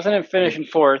 So if he doesn't finish in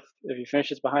fourth, if he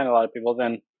finishes behind a lot of people,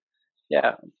 then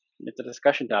it's a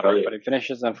discussion topic. But he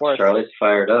finishes in fourth. Charlie's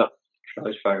fired up.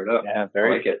 Yeah,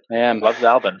 very. I like it. Loves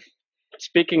Albon.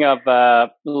 Speaking of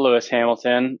Lewis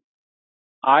Hamilton,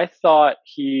 I thought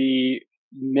he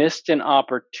missed an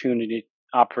opportunity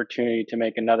to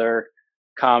make another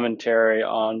commentary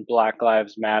on Black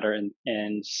Lives Matter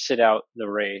and sit out the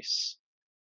race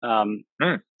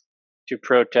to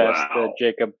protest the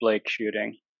Jacob Blake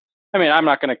shooting. I mean, I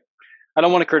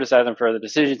don't want to criticize him for the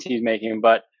decisions he's making,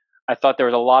 but I thought there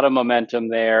was a lot of momentum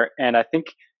there, and I think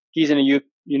he's in a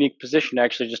unique position to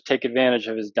actually just take advantage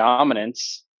of his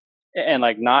dominance and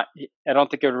I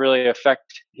don't think it would really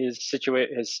affect his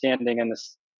standing in the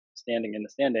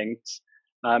standings,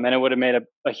 and it would have made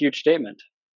a huge statement.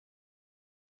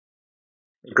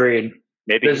 Agreed.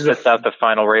 Maybe he sits out the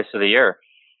final race of the year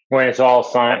when it's all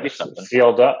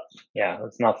sealed up. Yeah,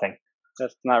 that's nothing.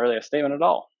 That's not really a statement at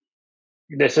all.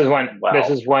 This is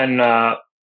when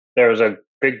there was a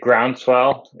big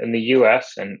groundswell in the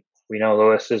U.S. and we know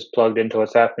Lewis is plugged into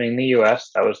what's happening in the U.S.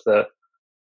 That was the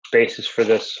basis for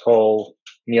this whole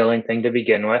kneeling thing to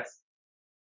begin with.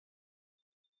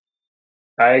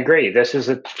 I agree. This is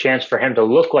a chance for him to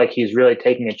look like he's really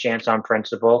taking a chance on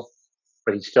principle,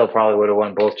 but he still probably would have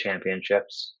won both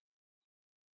championships.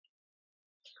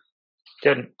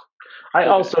 Didn't. I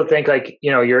also think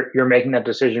you're making that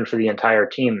decision for the entire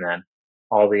team then.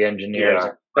 All the engineers,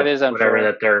 whatever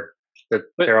that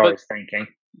they're always thinking.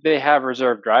 They have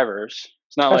reserve drivers.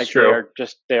 It's not like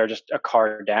they are just a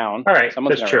car down. All right,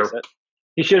 that's true.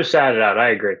 He should have sat it out.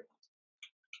 I agree.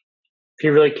 If he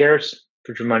really cares,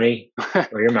 put your money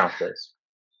where your mouth is.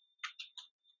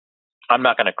 I'm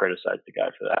not going to criticize the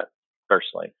guy for that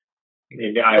personally.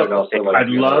 I'd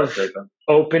love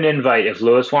open invite. If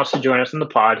Lewis wants to join us in the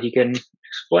pod, he can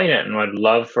explain it, and I'd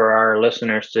love for our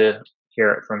listeners to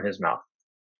hear it from his mouth.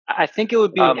 I think it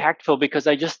would be impactful because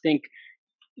I just think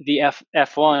the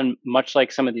F1, much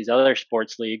like some of these other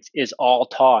sports leagues, is all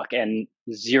talk and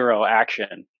zero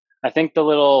action. I think the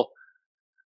little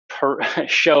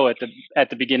show at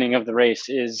the beginning of the race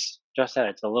is just that.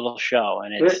 It's a little show,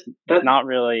 and it's not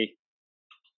really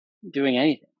doing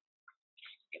anything.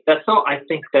 I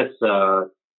think that's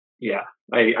I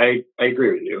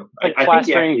agree with you. Like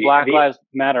plastering Black Lives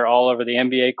Matter all over the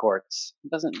NBA courts.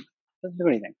 It doesn't do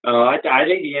anything. I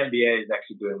think the NBA is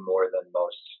actually doing more than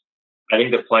most. I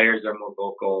think the players are more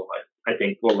vocal. I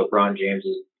think what LeBron James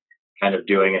is kind of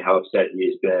doing and how upset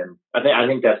he's been. I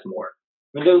think that's more.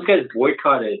 I mean, those guys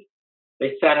boycotted.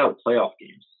 They sat out playoff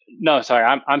games. No, sorry.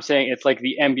 I'm saying it's like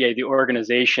the NBA, the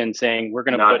organization, saying we're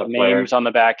going to put names on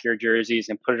the back of your jerseys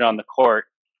and put it on the court,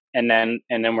 and then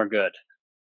we're good.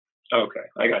 Okay,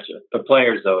 I got you. The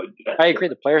players, though. I agree.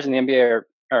 The players in the NBA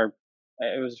are.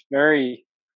 It was very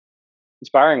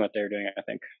inspiring what they're doing. I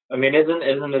think. I mean, isn't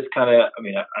this kind of? I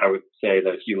mean, I would say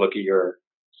that if you look at your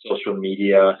social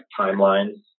media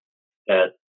timelines,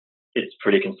 that it's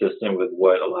pretty consistent with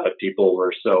what a lot of people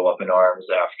were so up in arms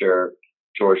after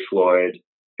George Floyd.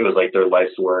 It was like their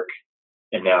life's work,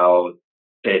 and now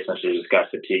they essentially just got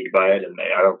fatigued by it. And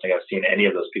I don't think I've seen any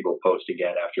of those people post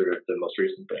again after the most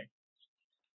recent thing.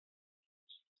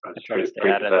 I try to stay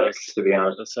out of those, to be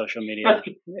honest. the social media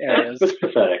areas. That's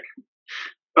pathetic.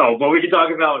 Oh, but we can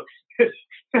talk about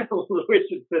Lewis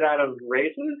should sit out of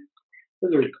races.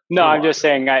 No, I'm just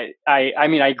saying. I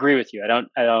mean, I agree with you. I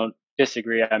don't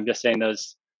disagree. I'm just saying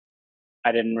those.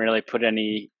 I didn't really put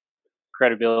any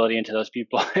credibility into those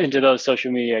people, into those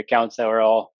social media accounts that were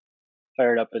all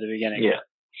fired up at the beginning. Yeah,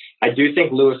 I do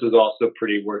think Lewis was also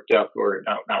pretty worked up, or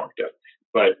not worked up,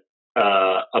 but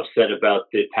upset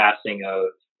about the passing of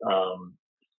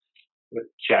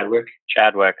Chadwick.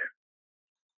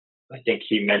 I think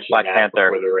he mentioned Black that Panther.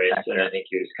 before the race, and I think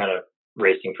he was kind of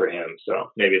racing for him.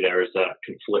 So maybe there was a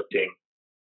conflicting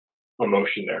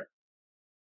emotion there.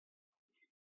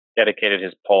 Dedicated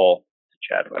his pole to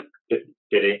Chadwick. Did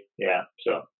he? Yeah.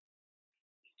 So.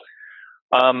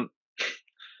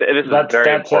 This is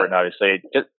very important, obviously.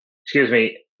 Excuse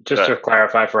me, just to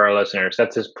clarify for our listeners,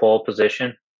 that's his pole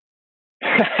position.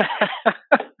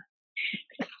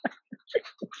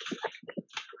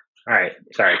 All right,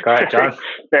 sorry. Go ahead, John.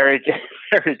 Very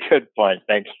good point.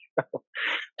 Thank you.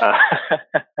 I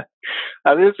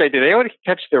was going to say, did anyone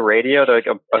catch the radio? Like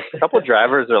a couple of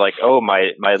drivers are like, "Oh,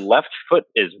 my left foot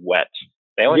is wet."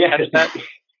 Did anyone catch that?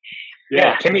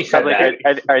 Yeah, Timmy said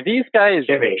that. Are these guys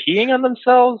peeing on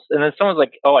themselves? And then someone's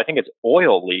like, "Oh, I think it's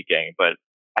oil leaking," but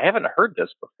I haven't heard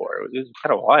this before. It was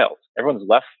kind of wild. Everyone's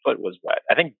left foot was wet.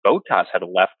 I think Bottas had a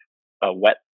wet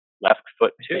left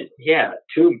foot too. Yeah,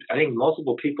 I think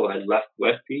multiple people had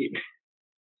wet feet.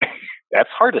 That's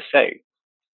hard to say.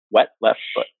 Wet left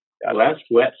foot.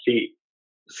 Wet feet.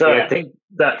 So yeah. I think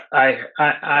that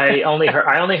I only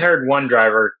heard one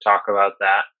driver talk about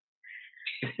that,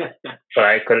 but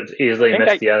I could have easily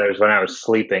missed the others when I was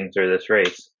sleeping through this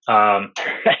race. But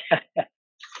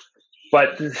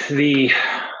the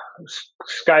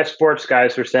Sky Sports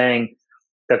guys were saying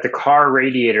that the car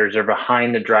radiators are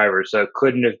behind the driver, so it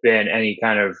couldn't have been any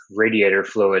kind of radiator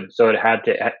fluid. So it had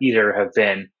to either have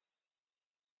been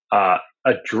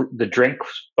the drink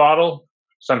bottle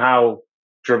somehow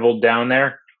dribbled down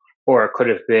there, or it could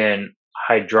have been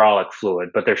hydraulic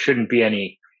fluid. But there shouldn't be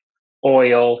any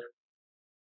oil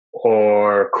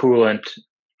or coolant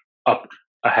up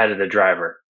ahead of the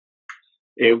driver.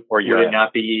 Would it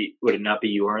not be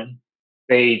urine?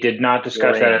 They did not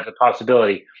discuss that as a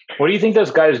possibility. What do you think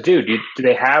those guys do? Do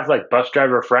they have like bus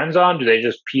driver friends on? Do they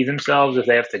just pee themselves if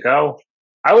they have to go?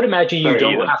 I would imagine you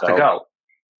don't have to go.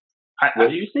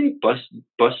 What did you say? Bus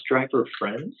driver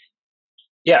friends?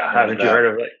 Yeah, haven't you heard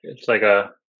of it? It's like a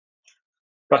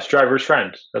bus driver's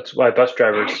friend. That's why bus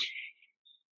drivers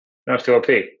don't have to go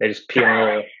pee. They just pee in a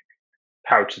little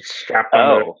pouch that's strapped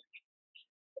on.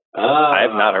 I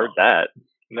have not heard that.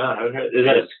 No, is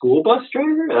that a school bus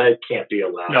driver? That can't be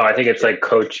allowed. No, I think it's like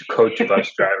coach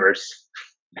bus drivers.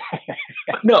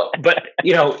 No, but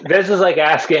this is like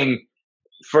asking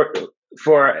for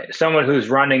someone who's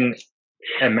running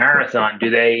a marathon. Do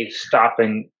they stop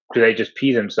and do they just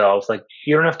pee themselves? Like,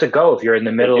 you don't have to go if you're in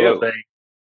the middle of a.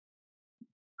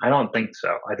 I don't think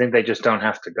so. I think they just don't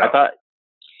have to go.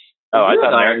 I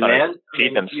thought marathoners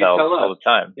pee themselves all the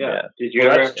time. Yeah. Did you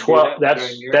ever? That's 12.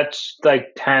 That's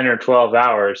like 10 or 12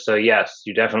 hours. So yes,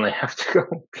 you definitely have to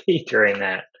go pee during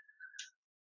that.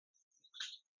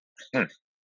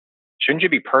 Shouldn't you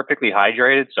be perfectly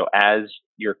hydrated? So as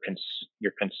you're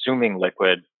consuming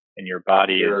liquid in your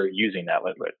body, you're using that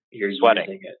liquid. You're sweating.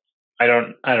 Using it. I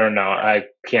don't know. I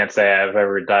can't say I've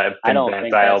ever been I don't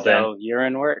think dialed that's how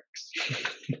urine works.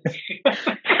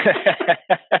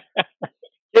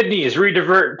 Kidneys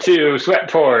redivert to sweat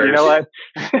pores. You know what?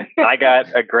 I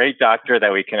got a great doctor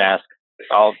that we can ask.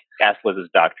 I'll ask Liz's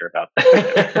doctor about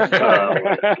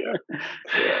that.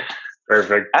 Yeah.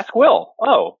 Perfect. Ask Will.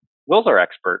 Oh, Will's our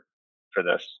expert for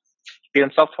this. He beat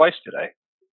himself twice today.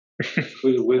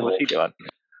 Who's Will? What's he doing?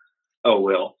 Oh,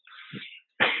 Will.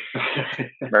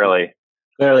 Really?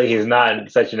 Clearly, he's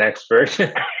not such an expert.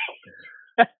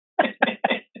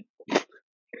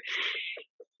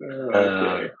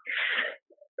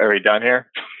 Are we done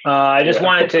here? I just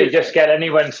wanted to just get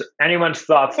anyone's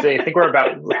thoughts. I think we're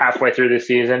about halfway through the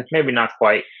season. Maybe not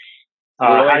quite.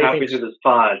 We're really halfway through this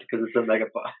pod because it's a mega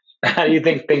pod. How do you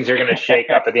think things are going to shake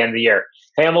up at the end of the year?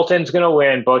 Hamilton's going to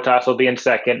win. Bottas will be in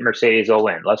second. Mercedes will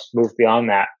win. Let's move beyond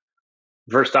that.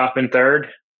 Verstappen third.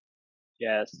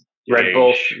 Yes. Red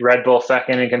Bull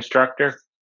second in constructor.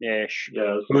 Yes.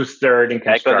 Who's third in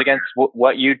constructor? That goes against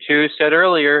what you two said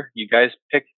earlier. You guys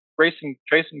picked Racing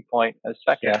Point as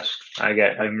second. Yes,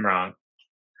 I'm wrong.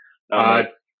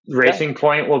 Racing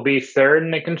Point will be third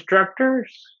in the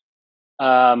constructors.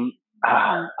 I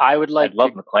would like to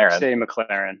McLaren. say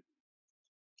McLaren.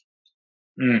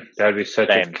 That would be such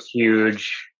a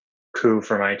huge coup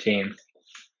for my team.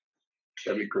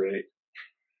 That'd be great.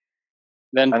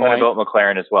 Then I'm Point. going to vote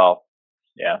McLaren as well.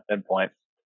 Yeah, then Point.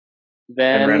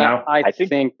 Then Renault? I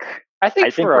think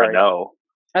Ferrari. Renault.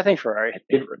 I think Ferrari.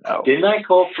 Renault. Didn't I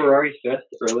call Ferrari fifth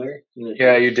earlier?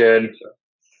 Yeah, you did.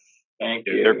 Thank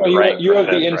Dude, you. they're Well, Right, you have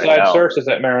right the now. inside sources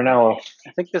at Maranello.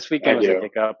 I think this weekend I was a do.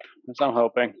 hiccup. So I'm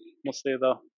hoping. We'll see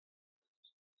though.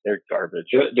 They're garbage.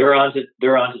 They're on to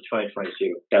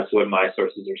 2022. That's what my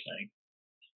sources are saying.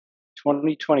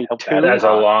 2022. That's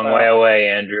a long way away,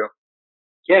 Andrew.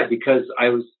 Yeah, because this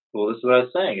is what I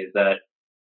was saying is that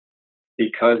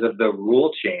because of the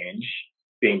rule change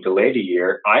being delayed a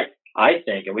year, I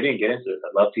think, and we didn't get into this,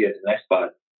 I'd love to get to the next spot.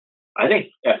 I think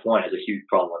F1 has a huge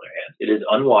problem on their hands. It is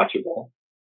unwatchable.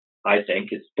 I think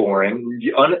it's boring.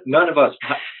 None of us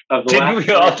of the Didn't last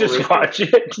we all three just races- watch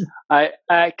it?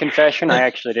 I confession, I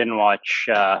actually didn't watch.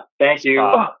 Thank you.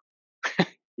 Spa.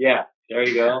 Yeah, there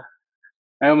you go.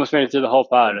 I almost made it through the whole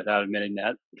pod without admitting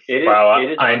that. It is, Wow,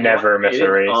 it is I never miss a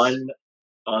race.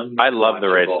 I love the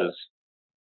races.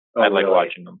 Oh, I like really?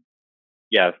 watching them.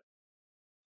 Yeah.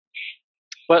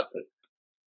 But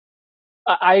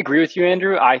I agree with you,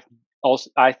 Andrew. I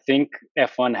think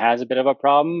F1 has a bit of a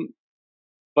problem,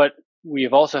 but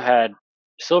we've also had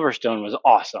Silverstone was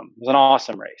awesome. It was an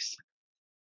awesome race.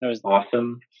 It was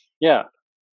Awesome. yeah,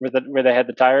 where they had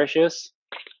the tire issues.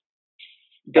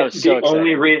 That The, was so the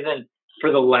only exciting. reason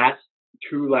for the last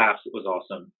 2 laps it was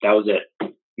awesome. That was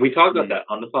it. We talked about that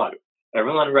on the pod.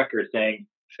 Everyone on record saying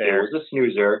it Fair. was a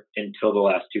snoozer until the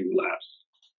last 2 laps.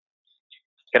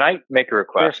 Can I make a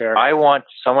request? Fair. I want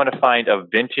someone to find a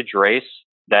vintage race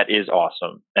that is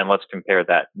awesome, and let's compare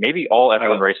that. Maybe all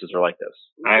F1 races are like this.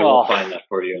 I Well, will find that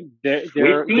for you. There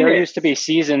We've seen it. used to be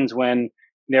seasons when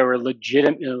there were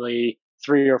legitimately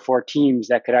 3 or 4 teams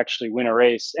that could actually win a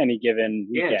race any given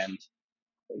Yes. weekend.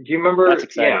 Do you remember? That's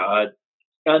exciting. Yeah,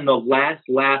 on the last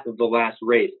lap of the last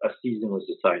race, a season was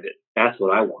decided. That's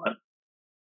what I want.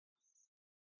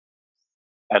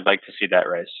 I'd like to see that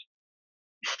race.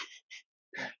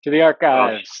 To the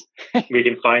archives. We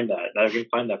can find that. I can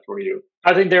find that for you.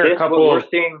 I think there are a This, what couple. we're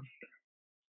seeing.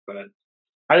 Go ahead.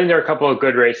 I think there are a couple of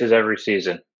good races every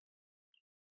season.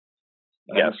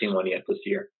 I haven't seen one yet this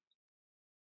year.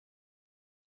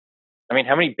 I mean,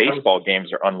 how many baseball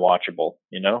games are unwatchable?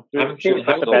 You know, I haven't Should seen we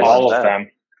put the Hexel best- one. All of them.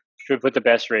 Should we put the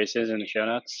best races in the show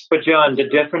notes? But John, the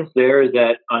difference there is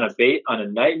that on a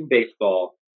night in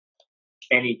baseball,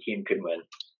 any team can win.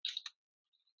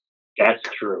 That's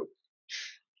true.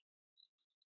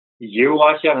 You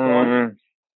watch F1,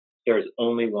 there's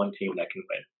only one team that can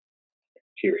win.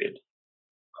 Period.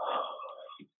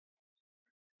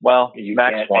 Well, You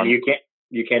Max can't, won. and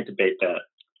you can't debate that.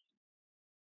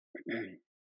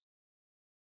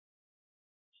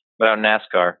 Without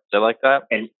NASCAR, is it like that?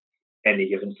 Any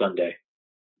given Sunday.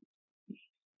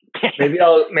 Maybe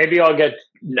I'll get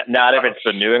Not if it's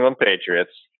the New England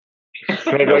Patriots.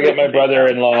 maybe I'll get my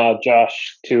brother-in-law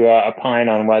Josh to opine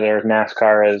on whether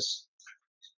NASCAR is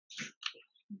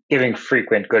giving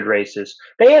frequent good races.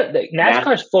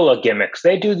 NASCAR's full of gimmicks.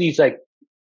 They do these like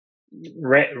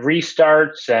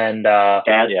restarts and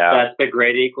That's the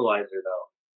great equalizer,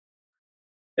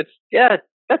 though.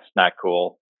 That's not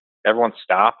cool. Everyone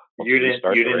stop. Let's You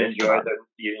restart didn't the race.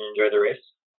 enjoy the race?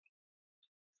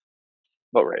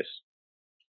 What race?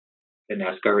 The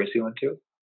NASCAR race you went to?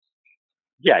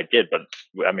 Yeah, I did, but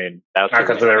I mean, that's not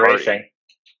because of the racing.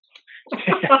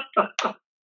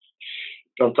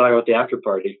 Don't talk about the after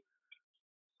party.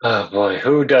 Oh boy,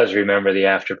 who does remember the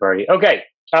after party? Okay,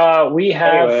 we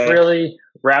have Anyway. really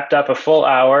wrapped up a full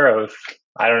hour of.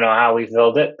 I don't know how we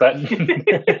filled it, but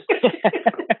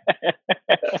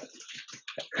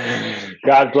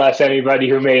God bless anybody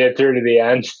who made it through to the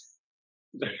end.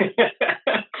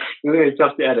 It's really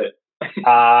tough to edit.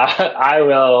 I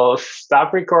will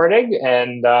stop recording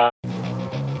and.